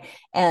 fam, right?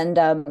 And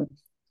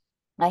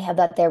I have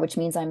that there, which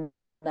means I'm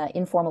the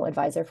informal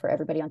advisor for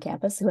everybody on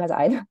campus who has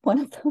either one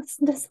of those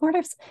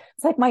disorders.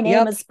 It's like my name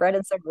Yep. is spread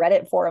in some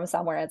Reddit forum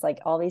somewhere. It's like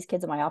all these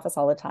kids in my office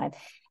all the time.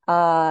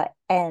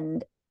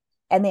 And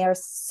they are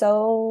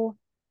so,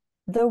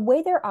 the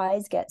way their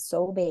eyes get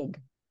so big,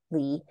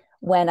 Lee,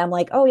 when I'm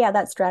like, oh yeah,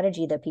 that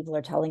strategy that people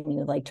are telling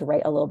you, like to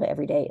write a little bit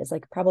every day, is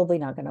like probably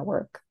not going to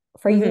work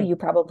for you. Mm-hmm. You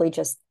probably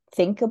just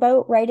think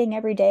about writing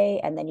every day,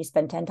 and then you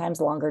spend 10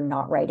 times longer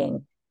not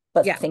writing,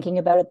 but Yeah. thinking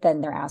about it, then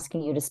they're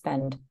asking you to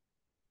spend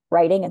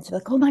writing. And so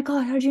like, oh my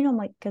God, how did you know? I'm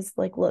like, because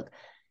like, look,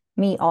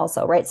 Me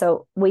also, right?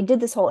 So we did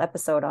this whole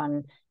episode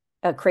on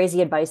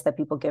crazy advice that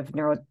people give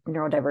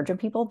neurodivergent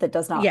people that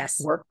does not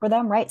Yes. work for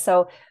them, right?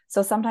 So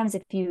sometimes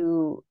if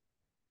you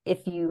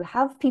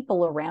have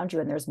people around you,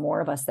 and there's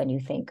more of us than you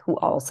think who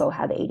also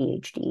have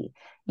ADHD,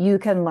 you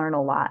can learn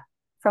a lot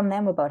from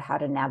them about how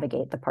to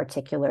navigate the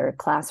particular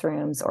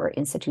classrooms or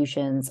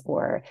institutions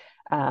or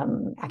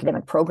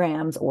academic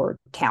programs or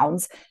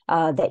towns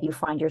that you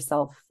find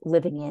yourself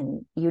living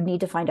in. You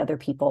need to find other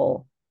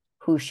people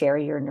who share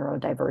your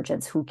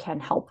neurodivergence, who can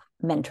help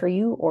mentor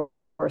you or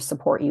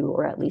support you,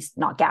 or at least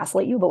not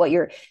gaslight you, but what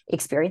your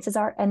experiences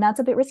are. And that's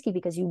a bit risky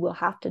because you will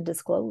have to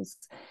disclose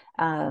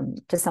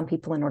to some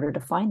people in order to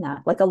find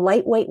that. Like a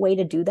lightweight way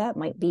to do that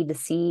might be to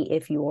see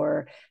if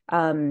your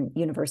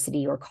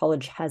university or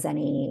college has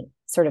any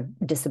sort of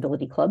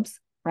disability clubs,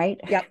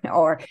 right? Yep.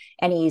 Or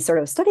any sort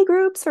of study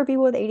groups for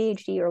people with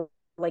ADHD, or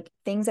like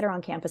things that are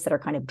on campus that are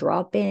kind of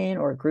drop in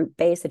or group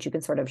based that you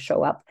can sort of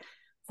show up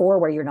for,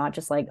 where you're not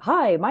just like,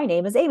 hi, my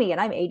name is Amy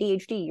and I'm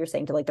ADHD. You're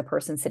saying to like the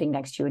person sitting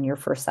next to you in your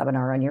first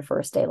seminar on your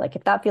first day. Like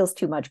if that feels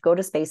too much, go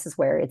to spaces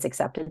where it's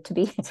accepted to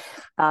be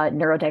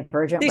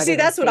neurodivergent. You see,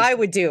 that's what I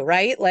would do,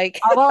 right? Like,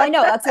 well, I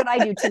know that's what I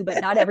do too,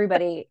 but not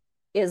everybody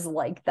is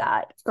like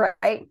that,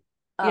 right?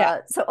 yeah.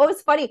 So, oh,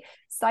 it's funny.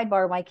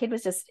 Sidebar, my kid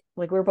was just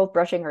like, we were both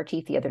brushing our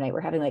teeth the other night.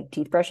 We're having like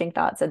teeth brushing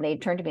thoughts, and they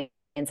turned to me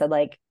and said,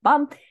 like,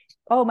 Mom,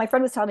 oh, my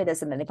friend was telling me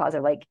this. And then they paused.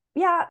 They're like,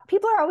 yeah,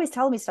 people are always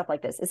telling me stuff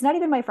like this. It's not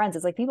even my friends.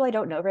 It's like people I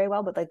don't know very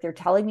well, but like they're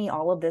telling me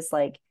all of this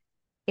like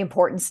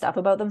important stuff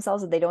about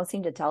themselves that they don't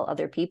seem to tell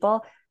other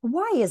people.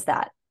 Why is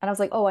that? And I was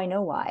like, oh, I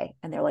know why.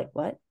 And they're like,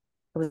 what?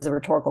 It was a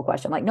rhetorical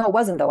question. I'm like, no, it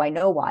wasn't though. I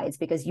know why. It's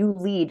because you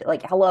lead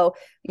like, hello,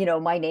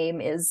 my name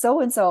is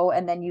so-and-so.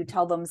 And then you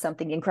tell them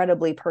something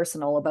incredibly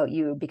personal about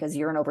you because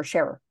you're an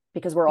oversharer,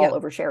 because we're all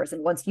oversharers.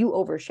 And once you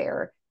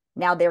overshare,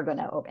 now they're going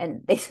to,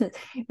 and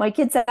my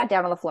kid sat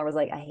down on the floor and was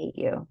like, I hate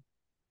you.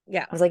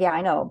 Yeah. I was like, yeah,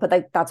 I know.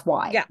 But that's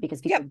why, because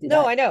people do that.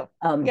 No, I know.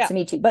 To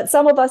me too. But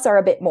some of us are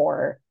a bit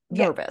more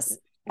nervous.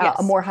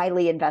 Yes. More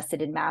highly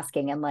invested in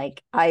masking. And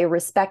like, I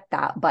respect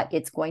that, but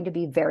it's going to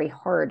be very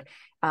hard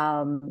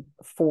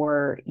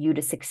for you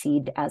to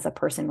succeed as a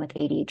person with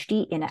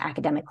ADHD in an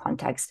academic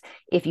context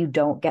if you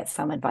don't get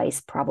some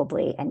advice,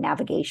 probably, and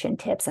navigation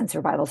tips and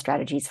survival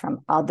strategies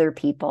from other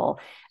people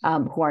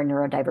who are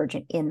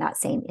neurodivergent in that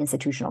same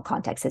institutional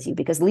context as you.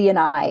 Because Lee and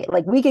I,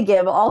 like, we could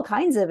give all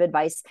kinds of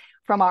advice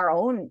from our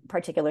own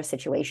particular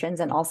situations,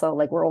 and also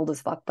like we're old as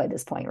fuck by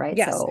this point, right?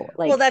 Yes. So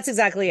like, well, that's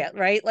exactly it,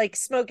 right? Like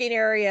smoking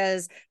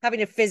areas, having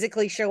to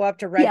physically show up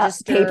to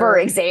register, paper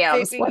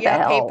exams, what the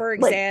hell? Paper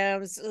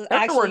exams. There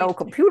actually, were no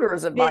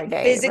computers in my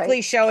day, physically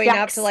right? showing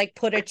up to like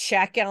put a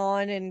check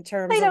on in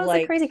terms I know, of it's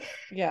like crazy.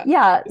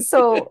 Yeah.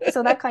 So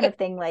that kind of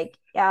thing, like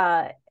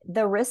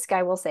the risk,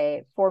 I will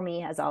say, for me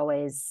has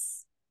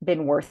always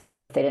been worth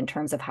it in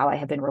terms of how I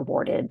have been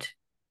rewarded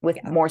with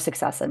more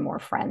success and more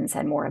friends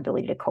and more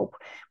ability to cope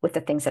with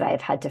the things that I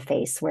have had to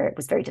face, where it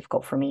was very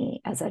difficult for me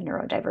as a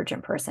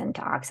neurodivergent person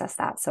to access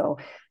that. So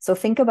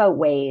think about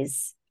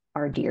ways,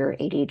 our dear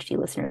ADHD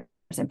listeners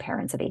and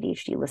parents of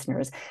ADHD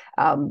listeners,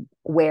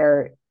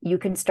 where you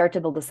can start to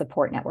build a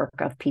support network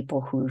of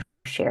people who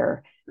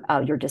share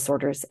your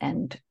disorders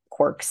and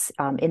quirks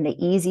in the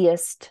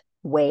easiest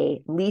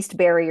way, least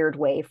barriered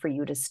way for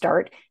you to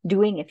start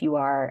doing if you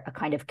are a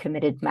kind of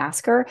committed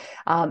masker.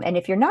 And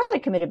if you're not a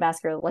committed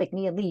masker like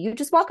me and Lee, you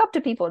just walk up to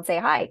people and say,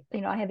 hi,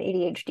 I have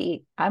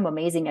ADHD. I'm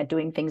amazing at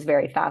doing things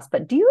very fast,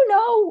 but do you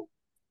know,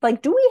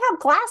 like, do we have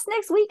class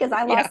next week? As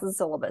I lost the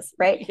syllabus,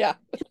 right? Yeah.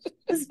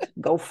 Just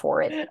go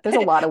for it. There's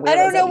a lot of weirdos. I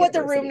don't know what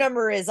the room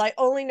number is. I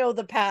only know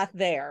the path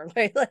there.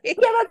 Like,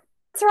 yeah,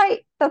 that's right.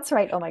 That's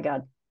right. Oh my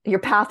God. You're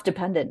path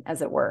dependent,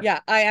 as it were. Yeah,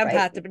 I am right?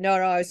 path dependent. No,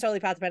 I was totally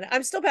path dependent.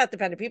 I'm still path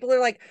dependent. People are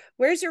like,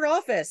 where's your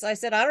office? I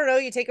said, I don't know.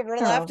 You take a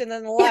left and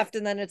then the left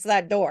and then it's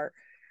that door.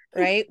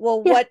 Right.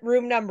 Well, what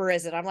room number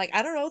is it? I'm like,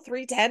 I don't know,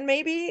 310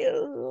 maybe.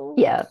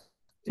 Yeah.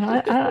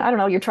 I don't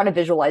know. You're trying to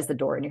visualize the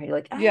door in your head.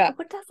 You're like,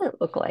 what does it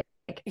look like?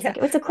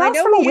 It's across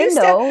from a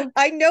window.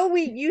 I know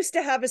we used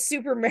to have a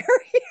Super Mario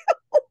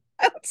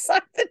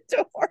outside the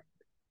door.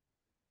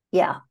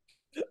 Yeah.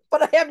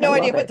 But I have no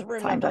idea what the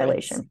room time number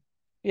dilation is.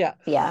 Yeah.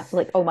 Yeah.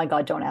 Like, oh my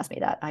God, don't ask me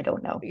that. I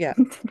don't know. Yeah.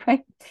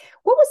 Right.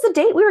 What was the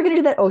date we were going to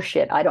do that? Oh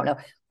shit. I don't know.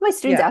 My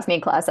students ask me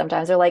in class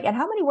sometimes. They're like, and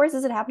how many words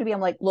does it have to be?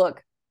 I'm like,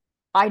 look,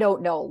 I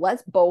don't know.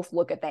 Let's both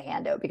look at the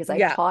handout, because I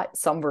taught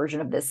some version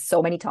of this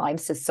so many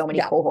times to so many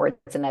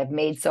cohorts, and I've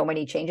made so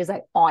many changes.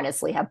 I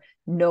honestly have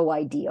no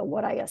idea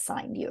what I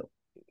assigned you.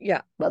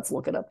 Yeah. Let's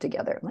look it up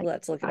together. Like,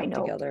 let's look it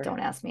up together. Don't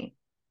ask me.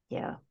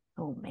 Yeah.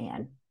 Oh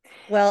man.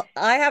 Well,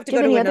 I have to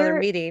go to another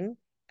meeting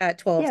at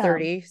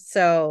 12:30.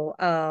 So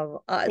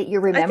that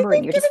you're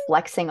remembering, you're just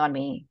flexing on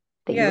me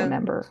that you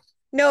remember.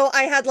 No,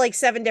 I had like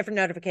 7 different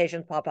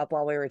notifications pop up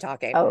while we were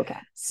talking. Oh, okay.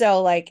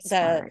 So like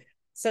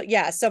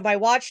so my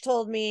watch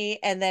told me,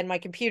 and then my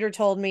computer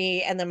told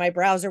me, and then my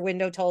browser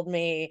window told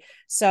me.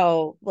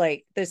 So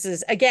like, this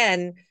is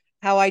again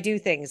how I do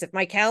things. If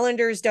my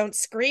calendars don't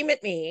scream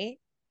at me,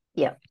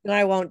 then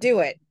I won't do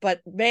it. But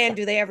man,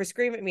 do they ever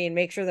scream at me and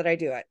make sure that I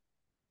do it.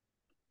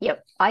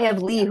 Yep. I have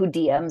Yeah. Lee who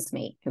DMs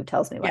me, who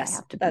tells me when I Yes,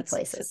 have to be that's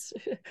places.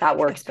 That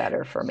works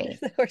better for me.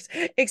 that works.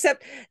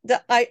 Except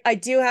I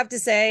do have to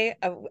say,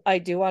 I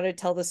do want to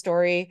tell the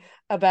story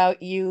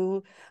about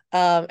you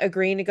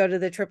agreeing to go to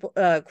the triple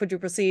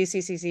quadruple C,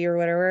 CCC or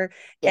whatever,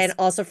 and Yes,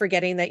 also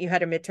forgetting that you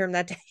had a midterm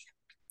that day.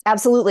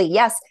 absolutely.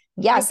 Yes.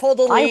 You Yes. pulled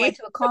a I went Lee.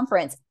 to a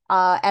conference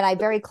and I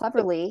very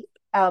cleverly,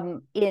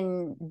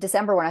 in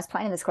December when I was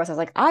planning this course, I was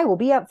like, I will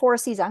be at Four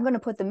Cs. I'm going to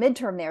put the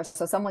midterm there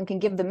so someone can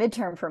give the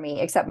midterm for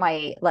me, except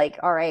my like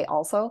RA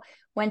also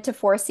went to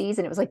Four Cs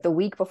and it was like the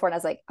week before. And I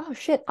was like, oh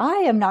shit, I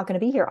am not going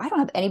to be here. I don't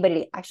have anybody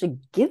to actually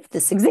give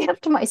this exam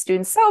to my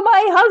students. So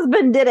my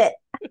husband did it.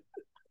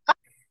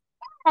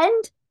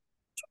 And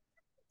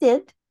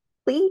did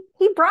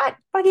he brought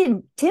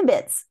fucking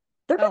Timbits.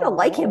 They're gonna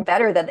like him Oh,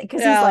 better than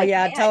because he's oh like,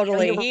 yeah, man,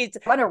 totally. you He's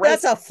run a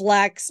race. That's a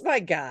flex. My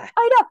God.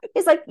 I know.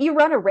 It's like you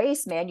run a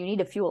race, man. You need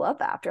to fuel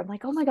up after. I'm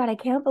like, oh my God, I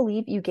can't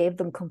believe you gave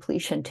them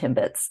completion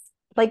Timbits.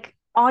 Like,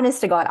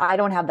 honest to God, I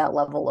don't have that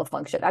level of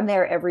function. I'm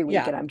there every week,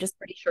 Yeah. and I'm just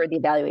pretty sure the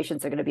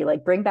evaluations are going to be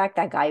like, bring back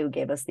that guy who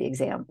gave us the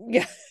exam,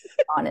 Yeah.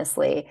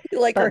 honestly. You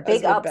like her But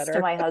big husband ups to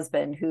better. my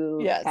husband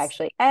who Yes.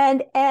 actually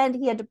and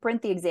he had to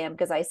print the exam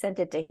because I sent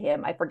it to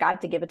him. I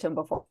forgot to give it to him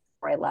before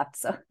I left,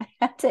 so I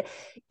had to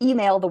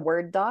email the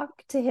Word doc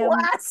to him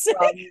Classic.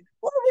 from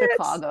Love it.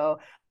 Chicago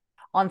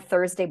on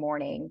Thursday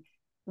morning,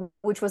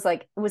 which was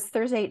like, it was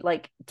Thursday,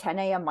 like 10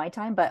 a.m. my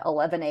time, but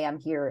 11 a.m.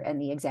 here,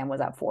 and the exam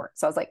was at 4.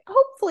 So I was like,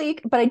 hopefully,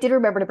 but I did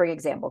remember to bring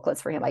exam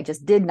booklets for him. I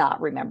just did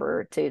not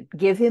remember to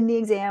give him the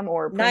exam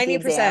or print the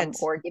exam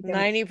 90%. or give him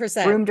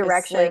 90%. room It's like,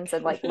 directions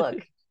and like,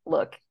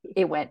 look,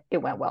 it went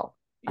well.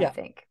 I yeah.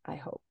 think, I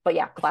hope. But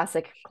yeah,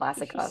 classic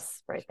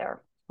us right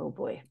there. Oh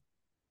boy.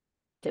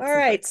 All Tips and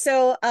right. tricks.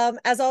 So,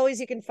 as always,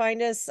 you can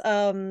find us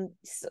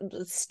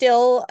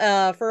still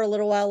for a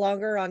little while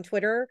longer on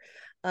Twitter.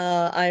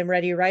 I'm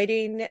Ready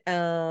Writing.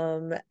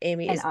 Amy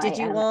And is I am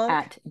DigiWonk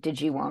at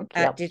DigiWonk.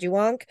 at Yep.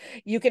 DigiWonk.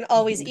 You can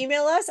always Mhm.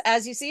 email us.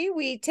 As you see,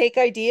 we take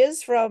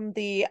ideas from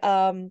the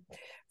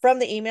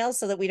emails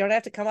so that we don't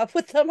have to come up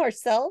with them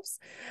ourselves.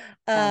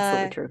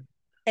 Absolutely Uh, true.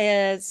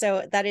 and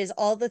so that is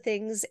all the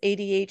things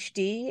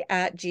ADHD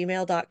at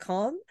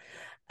gmail.com.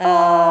 Uh,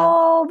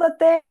 All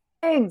the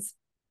things.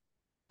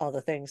 all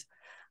the things.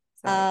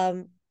 Sorry.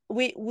 Um,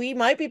 we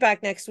might be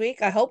back next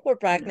week. I hope we're Who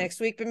back knows? next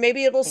week, but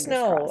maybe it'll Fingers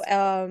snow. crossed.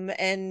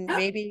 And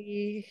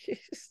maybe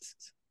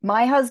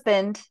My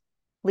husband,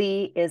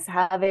 Lee, is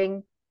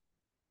having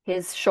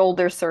his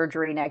shoulder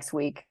surgery next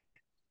week.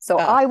 So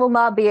uh I will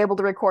not be able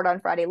to record on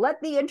Friday.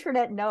 Let the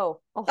internet know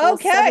a whole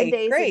seven okay,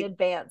 days in great.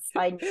 advance.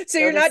 I So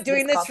know you're not this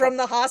doing this couple. from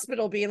the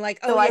hospital being like,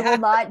 oh So I yeah. will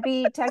not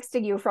be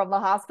texting you from the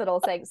hospital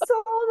saying,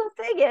 so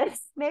the thing is,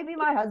 maybe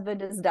my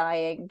husband is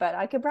dying, but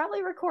I could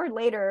probably record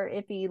later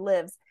if he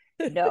lives.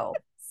 No.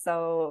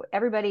 So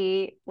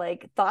everybody,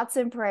 like thoughts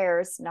and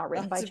prayers, not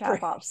written Lots by of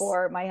chatbot, prayers.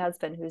 for my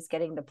husband who's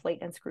getting the plate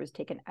and screws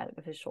taken out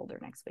of his shoulder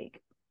next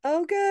week.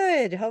 Oh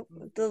good. Hope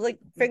the like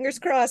fingers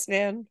crossed,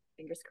 man.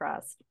 Fingers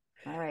crossed.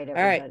 All right, All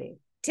right. everybody.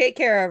 Take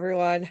care,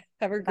 everyone.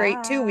 Have a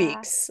great two Bye.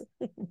 weeks.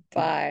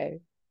 Bye.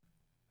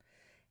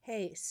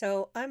 Hey,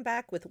 so I'm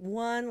back with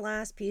one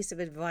last piece of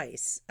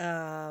advice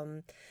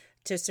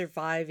to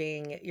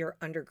surviving your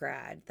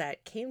undergrad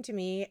that came to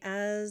me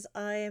as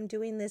I am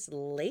doing this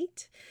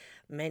late.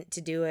 Meant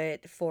to do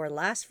it for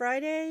last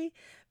Friday,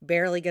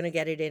 barely going to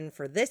get it in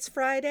for this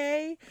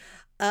Friday.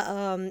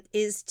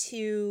 Is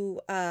to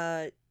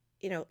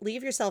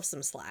leave yourself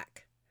some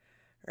slack,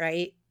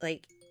 right?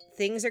 Like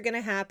things are going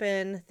to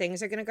happen,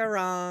 things are going to go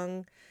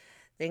wrong,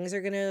 things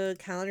are going to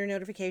calendar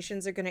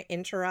notifications are going to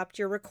interrupt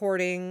your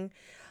recording.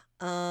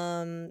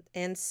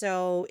 And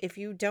so if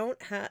you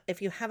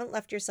haven't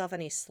left yourself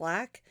any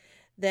slack,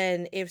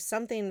 then if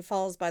something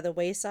falls by the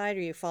wayside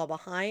or you fall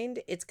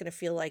behind, it's going to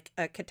feel like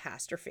a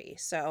catastrophe.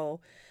 So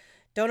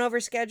don't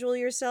overschedule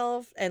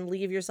yourself and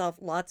leave yourself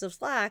lots of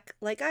slack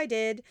like I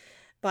did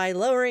by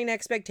lowering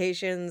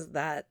expectations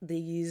that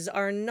these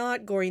are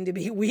not going to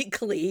be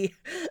weekly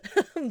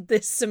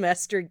this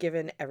semester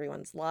given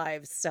everyone's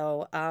lives.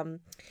 So,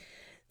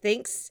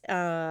 thanks.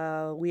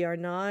 We are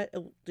not,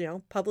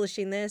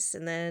 publishing this,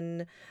 and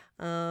then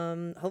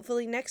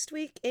hopefully next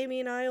week, Amy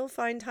and I will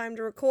find time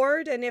to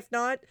record, and if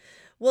not,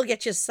 we'll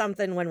get you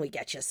something when we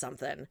get you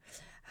something.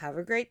 Have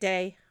a great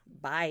day.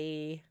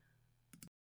 Bye.